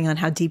 depending on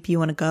how deep you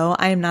want to go.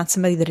 I am not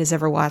somebody that has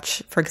ever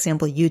watched, for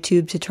example,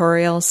 YouTube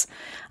tutorials.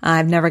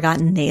 I've never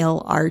gotten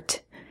nail art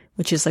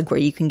which is like where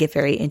you can get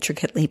very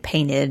intricately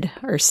painted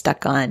or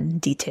stuck on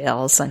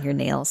details on your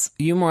nails.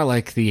 You more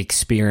like the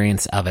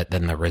experience of it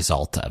than the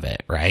result of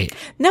it, right?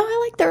 No,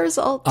 I like the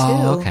result too.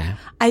 Oh, okay.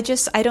 I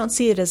don't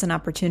see it as an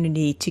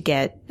opportunity to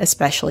get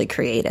especially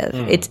creative.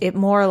 It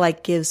more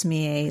like gives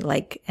me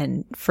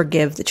and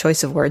forgive the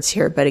choice of words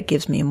here, but it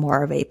gives me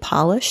more of a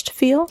polished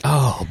feel.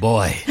 Oh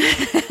boy.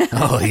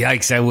 Oh,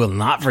 yikes. I will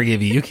not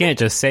forgive you. You can't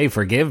just say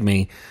forgive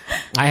me.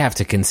 I have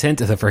to consent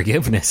to the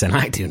forgiveness, and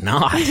I do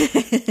not.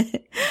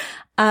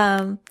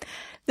 The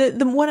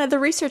one of the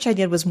research I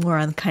did was more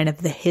on kind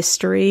of the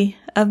history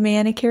of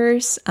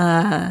manicures,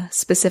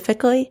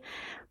 specifically,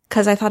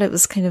 because I thought it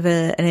was kind of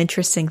an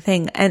interesting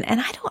thing. And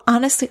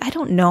I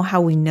don't know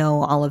how we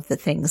know all of the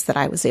things that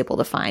I was able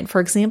to find. For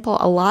example,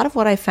 a lot of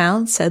what I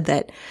found said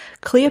that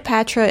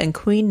Cleopatra and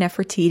Queen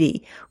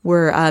Nefertiti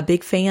were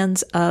big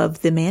fans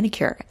of the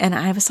manicure. And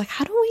I was like,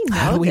 how do we know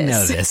this? How do we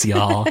know this,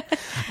 y'all?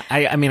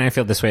 I mean, I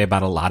feel this way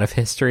about a lot of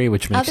history,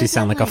 which makes you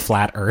sound like a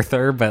flat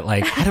earther, but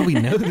like, how do we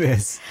know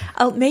this?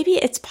 Oh, maybe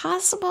it's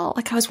possible.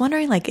 Like, I was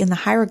wondering, like, in the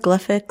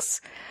hieroglyphics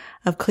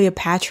of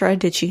Cleopatra,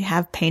 did she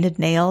have painted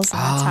nails? And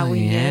that's how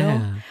we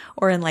knew.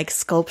 Or in like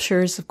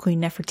sculptures of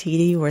Queen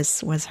Nefertiti,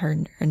 was her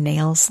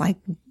nails like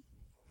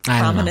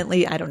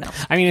prominently? I don't know.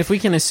 I mean, if we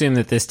can assume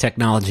that this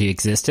technology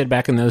existed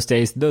back in those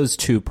days, those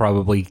two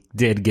probably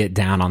did get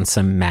down on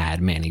some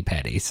mad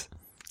mani-pedis.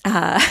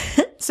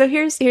 So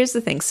here's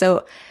the thing.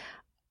 So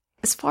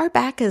as far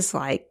back as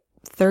like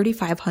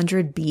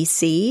 3500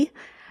 BC,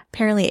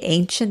 apparently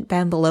ancient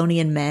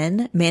Babylonian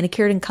men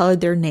manicured and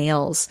colored their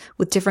nails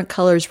with different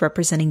colors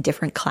representing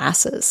different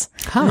classes.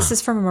 This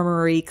is from a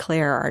Marie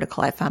Claire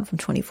article I found from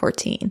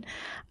 2014.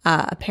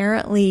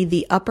 Apparently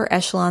the upper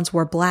echelons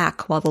wore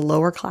black while the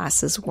lower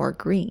classes wore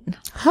green.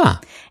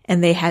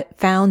 And they had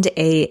found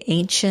a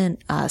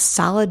ancient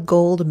solid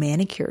gold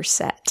manicure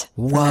set.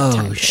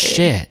 Whoa,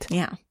 shit.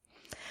 Yeah.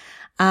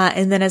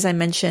 And then, as I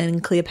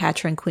mentioned,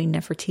 Cleopatra and Queen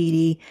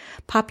Nefertiti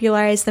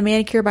popularized the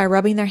manicure by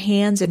rubbing their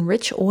hands in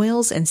rich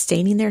oils and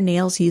staining their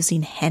nails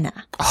using henna.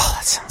 Oh,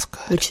 that sounds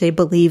good. Which they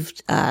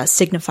believed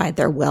signified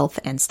their wealth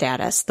and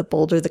status. The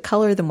bolder the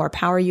color, the more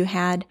power you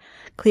had.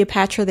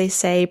 Cleopatra, they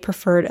say,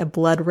 preferred a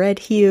blood red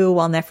hue,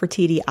 while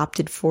Nefertiti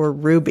opted for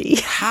ruby.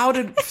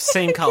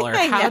 Same color.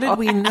 How did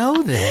we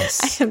know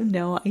this? I have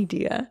no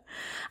idea.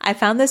 I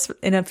found this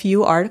in a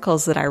few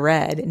articles that I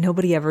read.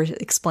 Nobody ever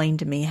explained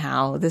to me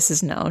how this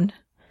is known.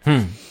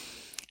 And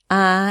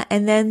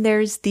then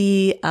there's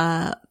the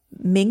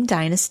Ming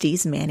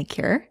Dynasty's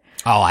manicure.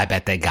 Oh, I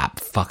bet they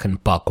got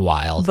fucking buck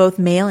wild. Both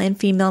male and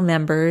female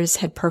members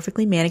had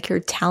perfectly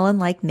manicured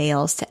talon-like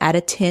nails. To add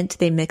a tint,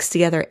 they mixed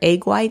together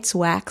egg whites,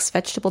 wax,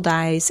 vegetable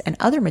dyes, and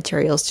other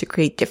materials to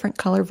create different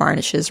color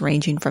varnishes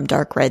ranging from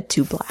dark red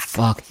to black.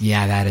 Fuck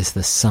yeah, that is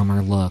the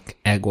summer look.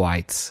 Egg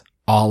whites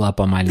all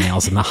up on my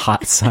nails in the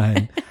hot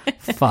sun.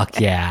 Fuck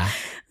yeah.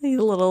 These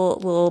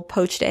little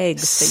poached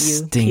eggs that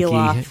you peel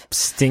off.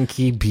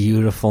 Stinky,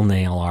 beautiful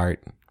nail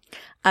art.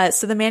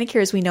 So the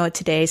manicure as we know it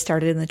today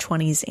started in the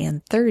 20s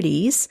and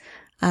 30s.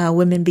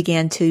 Women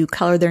began to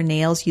color their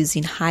nails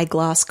using high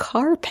gloss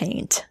car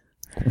paint.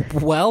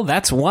 Well,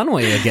 that's one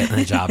way of getting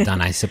the job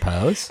done, I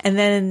suppose. And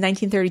then in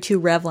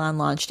 1932, Revlon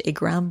launched a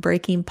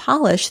groundbreaking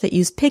polish that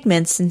used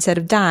pigments instead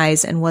of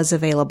dyes and was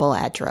available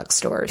at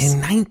drugstores.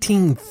 In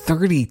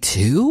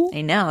 1932?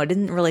 I know. It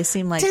didn't really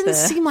seem like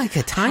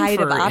a time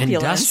for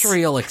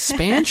industrial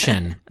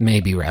expansion.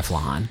 Maybe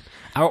Revlon.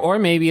 Or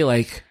maybe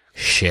like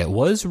shit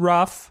was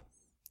rough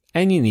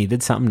and you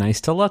needed something nice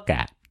to look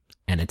at.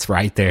 And it's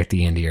right there at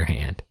the end of your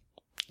hand.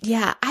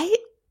 Yeah,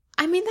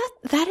 I mean,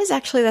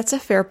 that's a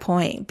fair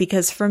point,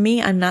 because for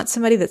me, I'm not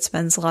somebody that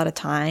spends a lot of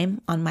time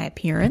on my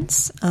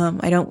appearance.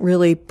 I don't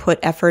really put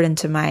effort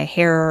into my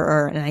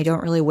hair and I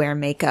don't really wear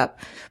makeup,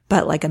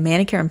 but like a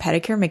manicure and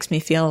pedicure makes me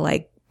feel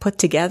like put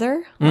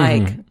together. Mm-hmm.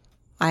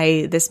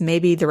 Like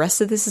maybe the rest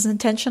of this is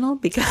intentional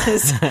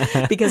because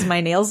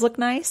my nails look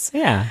nice.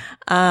 Yeah.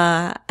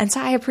 And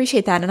so I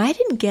appreciate that. And I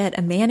didn't get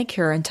a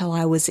manicure until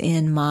I was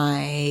in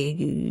my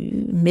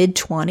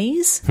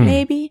mid-20s,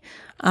 maybe.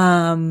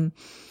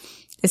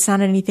 It's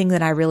not anything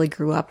that I really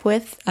grew up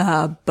with,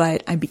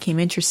 but I became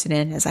interested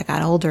in as I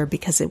got older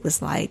because it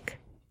was like,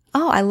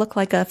 oh, I look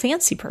like a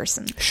fancy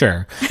person.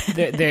 Sure.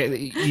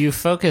 You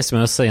focus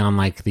mostly on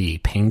like the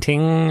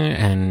painting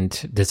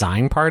and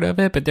design part of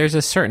it, but there's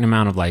a certain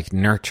amount of like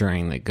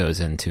nurturing that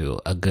goes into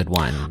a good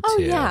one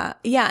too. Yeah.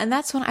 Yeah. And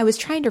that's when I was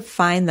trying to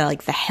find the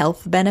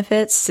health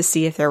benefits to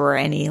see if there were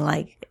any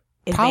like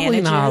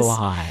advantages. Probably not a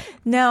lot.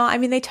 No, I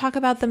mean, they talk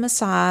about the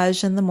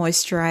massage and the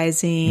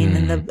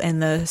moisturizing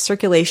and the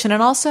circulation,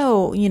 and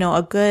also,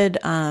 a good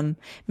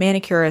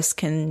manicurist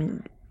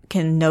can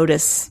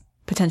notice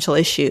potential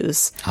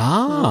issues.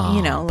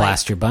 Oh,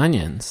 blast your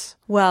bunions.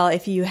 Well,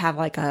 if you have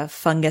like a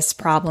fungus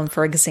problem,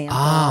 for example.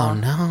 Oh,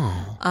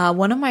 no.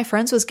 One of my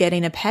friends was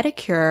getting a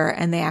pedicure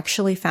and they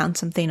actually found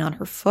something on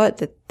her foot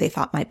that they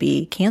thought might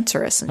be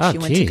cancerous, and she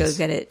went to go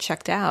get it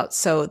checked out.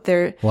 So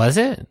there. Was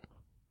it?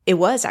 It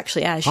was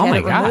actually, yeah. She had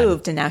it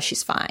removed and now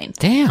she's fine.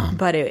 Damn.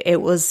 But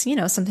it was, you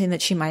know, something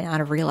that she might not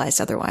have realized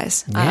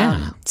otherwise.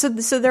 Yeah. So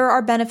there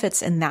are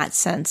benefits in that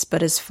sense.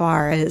 But as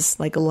far as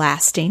like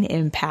lasting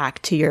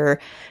impact to your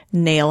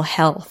nail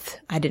health,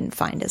 I didn't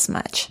find as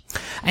much.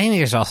 I think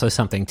there's also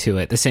something to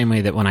it. The same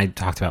way that when I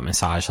talked about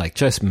massage, like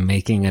just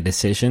making a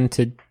decision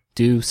to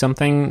do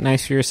something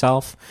nice for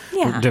yourself.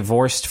 Yeah.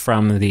 Divorced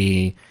from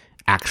the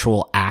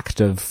actual act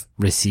of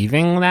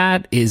receiving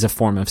that is a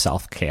form of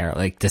self-care,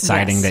 like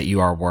deciding that you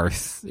are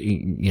worth,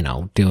 you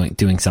know,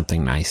 doing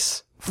something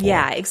nice for.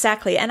 Yeah,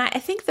 exactly. And I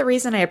think the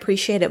reason I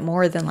appreciate it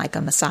more than like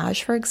a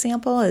massage, for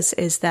example,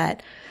 is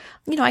that,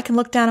 you know, I can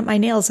look down at my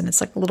nails and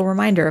it's like a little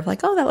reminder of like,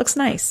 oh, that looks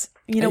nice.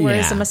 You know,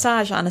 whereas a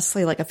massage,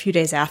 honestly, like a few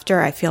days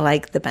after, I feel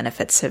like the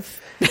benefits have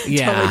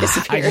totally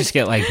disappeared. I just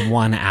get like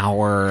 1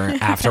 hour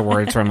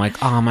afterwards where I'm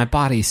like, oh, my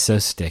body's so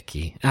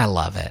sticky. I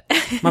love it.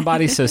 My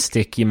body's so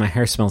sticky. My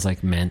hair smells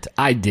like mint.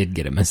 I did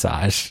get a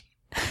massage.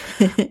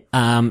 Can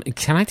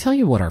I tell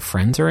you what our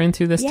friends are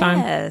into this time?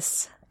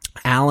 Yes.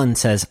 Alan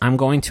says, I'm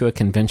going to a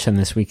convention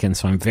this weekend,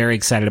 so I'm very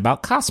excited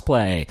about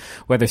cosplay.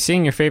 Whether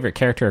seeing your favorite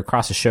character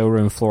across a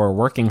showroom floor,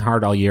 working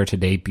hard all year to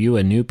debut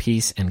a new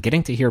piece, and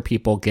getting to hear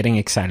people getting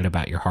excited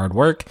about your hard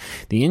work,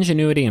 the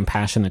ingenuity and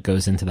passion that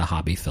goes into the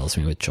hobby fills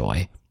me with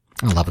joy.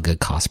 I love a good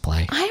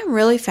cosplay. I am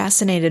really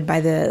fascinated by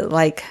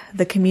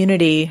the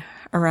community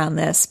around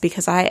this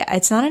because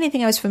it's not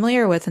anything I was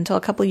familiar with until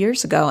a couple of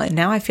years ago, and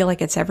now I feel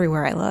like it's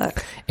everywhere I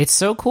look. It's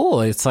so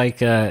cool. It's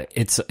like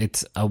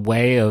it's a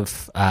way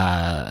of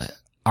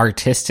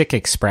artistic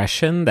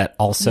expression that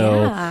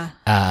also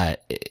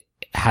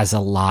has a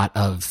lot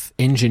of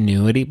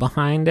ingenuity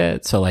behind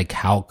it. So like,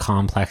 how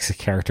complex a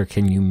character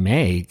can you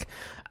make?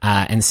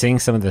 And seeing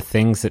some of the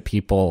things that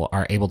people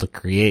are able to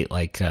create,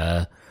 like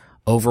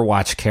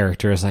Overwatch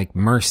characters like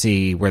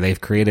Mercy, where they've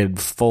created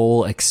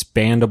full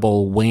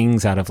expandable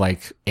wings out of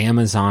like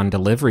Amazon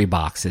delivery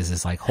boxes,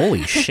 is like,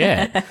 holy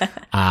shit,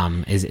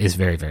 is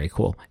very, very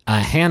cool.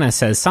 Hannah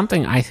says,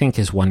 something I think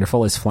is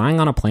wonderful is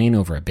flying on a plane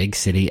over a big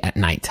city at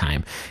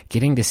nighttime.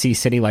 Getting to see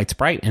city lights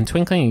bright and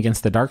twinkling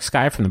against the dark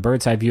sky from the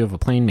bird's eye view of a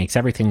plane makes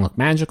everything look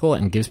magical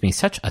and gives me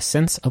such a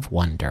sense of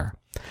wonder.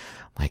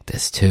 Like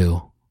this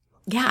too.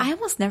 Yeah, I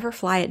almost never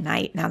fly at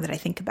night now that I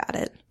think about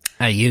it.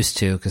 I used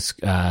to, because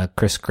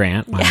Chris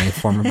Grant, my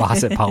former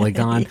boss at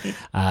Polygon, who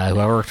I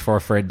worked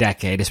for a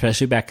decade,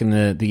 especially back in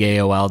the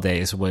AOL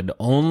days, would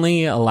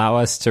only allow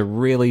us to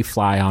really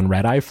fly on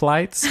red-eye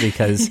flights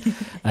because,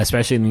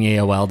 especially in the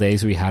AOL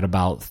days, we had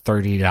about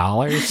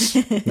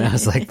 $30. That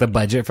was like the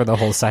budget for the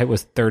whole site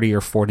was $30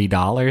 or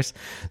 $40. So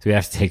we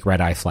have to take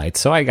red-eye flights.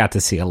 So I got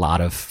to see a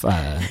lot of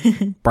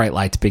bright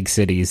lights, big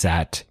cities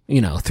at,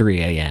 3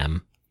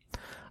 a.m.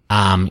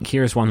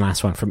 Here's one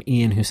last one from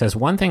Ian, who says,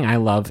 one thing I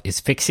love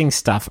is fixing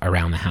stuff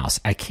around the house.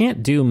 I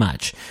can't do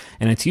much,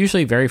 and it's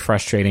usually very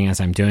frustrating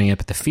as I'm doing it,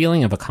 but the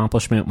feeling of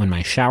accomplishment when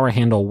my shower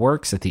handle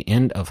works at the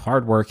end of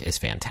hard work is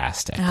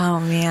fantastic.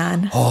 Oh,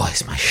 man. Oh,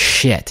 it's my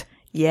shit.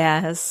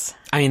 Yes.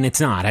 I mean, it's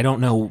not. I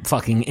don't know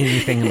fucking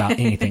anything about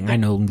anything. I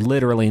know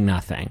literally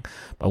nothing.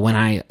 But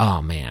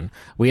when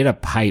we had a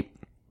pipe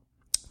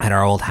at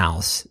our old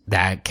house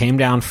that came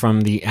down from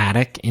the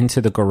attic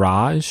into the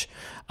garage.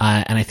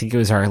 And I think it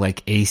was our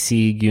like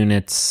AC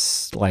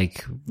units,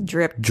 like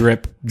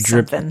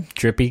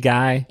drippy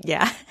guy.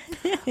 Yeah.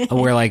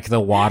 Where like the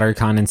water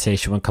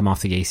condensation would come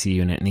off the AC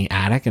unit in the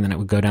attic, and then it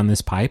would go down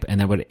this pipe, and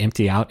then it would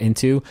empty out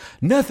into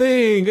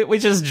nothing. It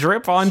would just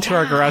drip onto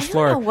our garage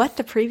floor. I don't know what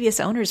the previous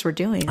owners were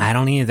doing. I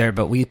don't either,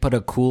 but we put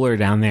a cooler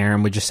down there,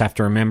 and we just have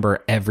to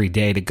remember every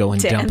day to go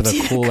and dump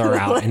the cooler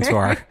out into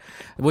our,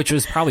 which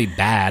was probably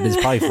bad. It's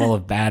probably full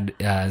of bad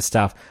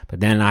stuff. But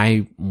then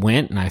I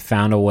went and I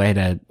found a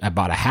way I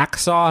bought a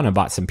hacksaw, and I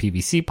bought some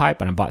PVC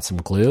pipe, and I bought some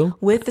glue.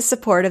 With the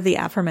support of the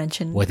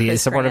aforementioned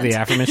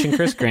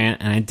Chris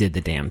Grant, and I did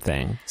the damn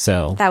thing.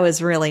 So that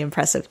was really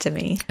impressive to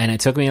me. And it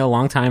took me a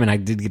long time, and I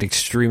did get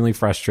extremely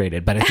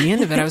frustrated. But at the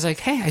end of it, I was like,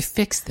 hey, I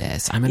fixed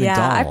this. I'm an adult.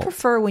 Yeah, I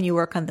prefer when you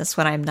work on this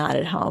when I'm not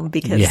at home,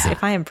 because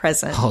if I am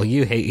present. Oh,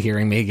 you hate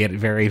hearing me get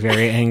very,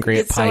 very angry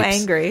at pipes. So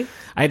angry.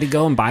 I had to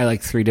go and buy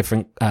like 3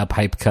 different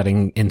pipe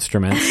cutting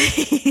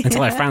instruments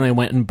until I finally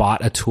went and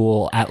bought a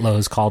tool at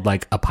Lowe's called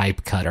like a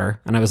pipe cutter.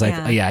 And I was like,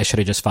 I should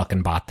have just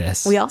fucking bought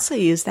this. We also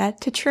use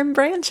that to trim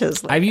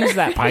branches later. I've used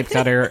that pipe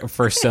cutter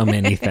for so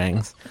many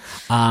things.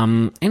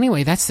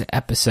 Anyway, that's the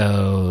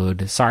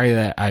episode. Sorry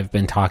that I've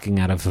been talking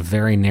out of a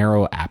very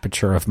narrow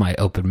aperture of my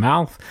open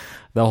mouth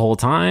the whole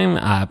time.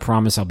 I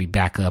promise I'll be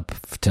back up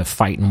to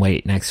fight and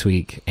wait next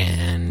week.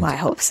 And I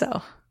hope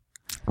so.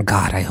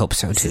 God, I hope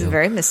so too. This is a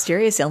very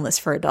mysterious illness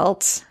for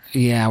adults.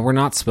 Yeah, we're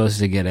not supposed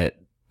to get it.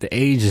 The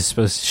age is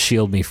supposed to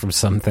shield me from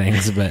some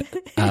things, but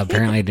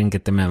apparently I didn't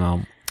get the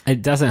memo.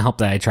 It doesn't help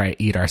that I try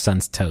to eat our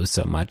son's toes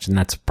so much, and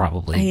that's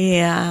probably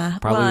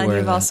Well,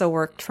 you've also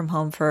worked from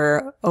home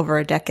for over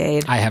a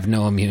decade. I have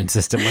no immune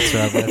system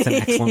whatsoever. That's an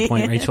excellent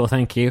point, Rachel.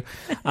 Thank you.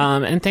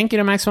 And thank you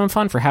to Maximum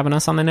Fun for having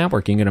us on the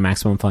network. You can go to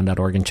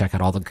MaximumFun.org and check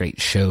out all the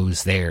great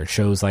shows there.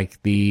 Shows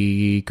like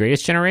The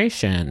Greatest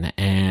Generation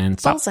and and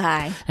stop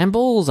Bullseye. and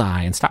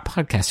Bullseye and stop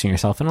podcasting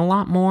yourself and a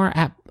lot more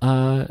at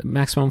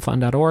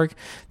MaximumFun.org.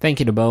 Thank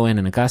you to Bowen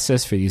and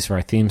Augustus for the use of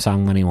our theme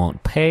song, Money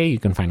Won't Pay. You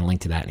can find a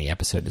link to that in the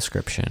episode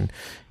description.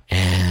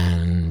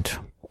 And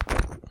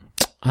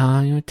you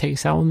want to take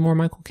us out with more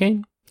Michael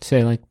Caine?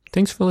 Say, like,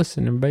 thanks for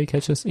listening, everybody.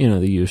 Catch us, the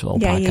usual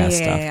podcast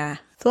stuff. Yeah.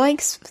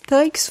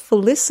 Thanks for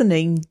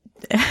listening.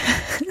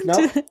 No,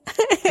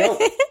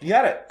 you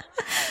got it.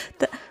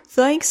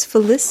 Thanks for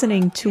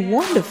listening to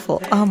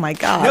Wonderful. Oh my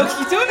God. No,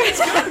 keep doing it.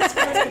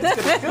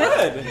 It's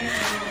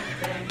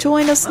good.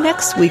 Join us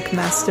next week,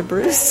 Master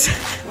Bruce.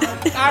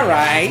 All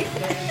right.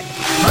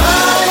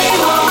 Money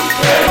won't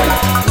pay.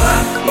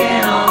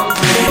 Working all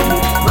day.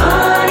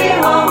 Money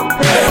won't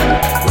pay.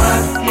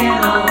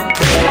 Working all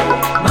day.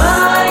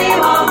 Money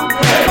won't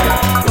pay.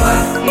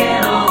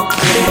 Working all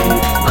day.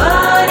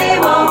 Money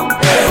won't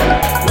pay.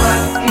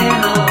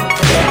 Working all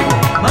day.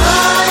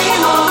 Money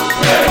won't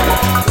pay.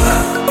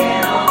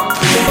 Working all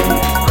day.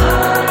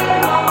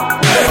 Money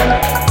won't pay.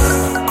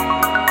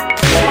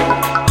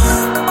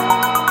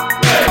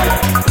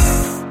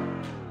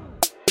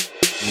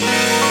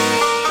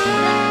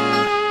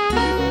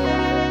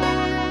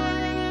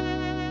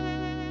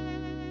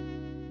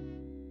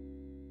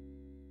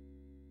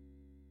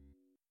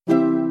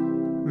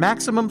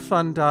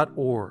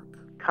 MaximumFun.org.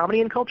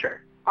 Comedy and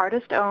culture.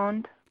 Artist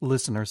owned.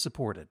 Listener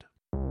supported.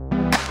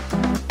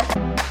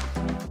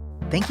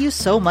 Thank you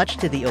so much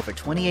to the over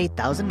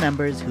 28,000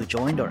 members who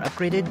joined or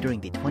upgraded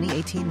during the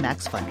 2018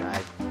 Max Fun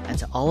Drive, and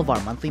to all of our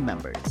monthly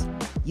members.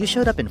 You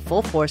showed up in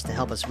full force to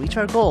help us reach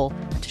our goal,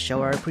 and to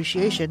show our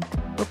appreciation,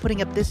 we're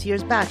putting up this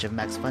year's batch of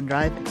Max Fun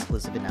Drive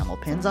exclusive enamel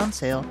pins on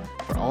sale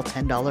for all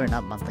 $10 and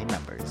up monthly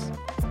members.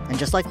 And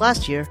just like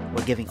last year,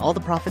 we're giving all the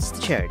profits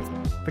to charity.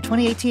 For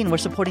 2018, we're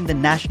supporting the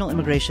National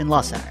Immigration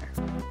Law Center.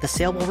 The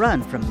sale will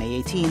run from May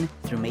 18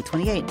 through May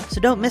 28,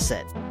 so don't miss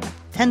it.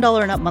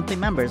 $10 and up monthly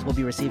members will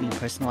be receiving a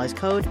personalized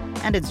code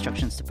and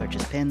instructions to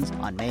purchase pins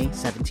on May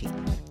 17.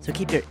 So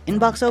keep your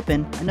inbox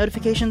open and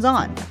notifications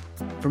on.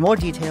 For more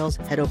details,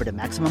 head over to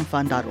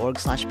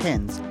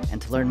MaximumFun.org/pins,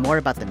 and to learn more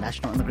about the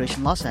National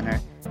Immigration Law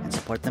Center and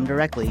support them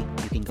directly,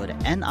 you can go to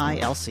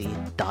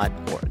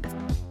NILC.org.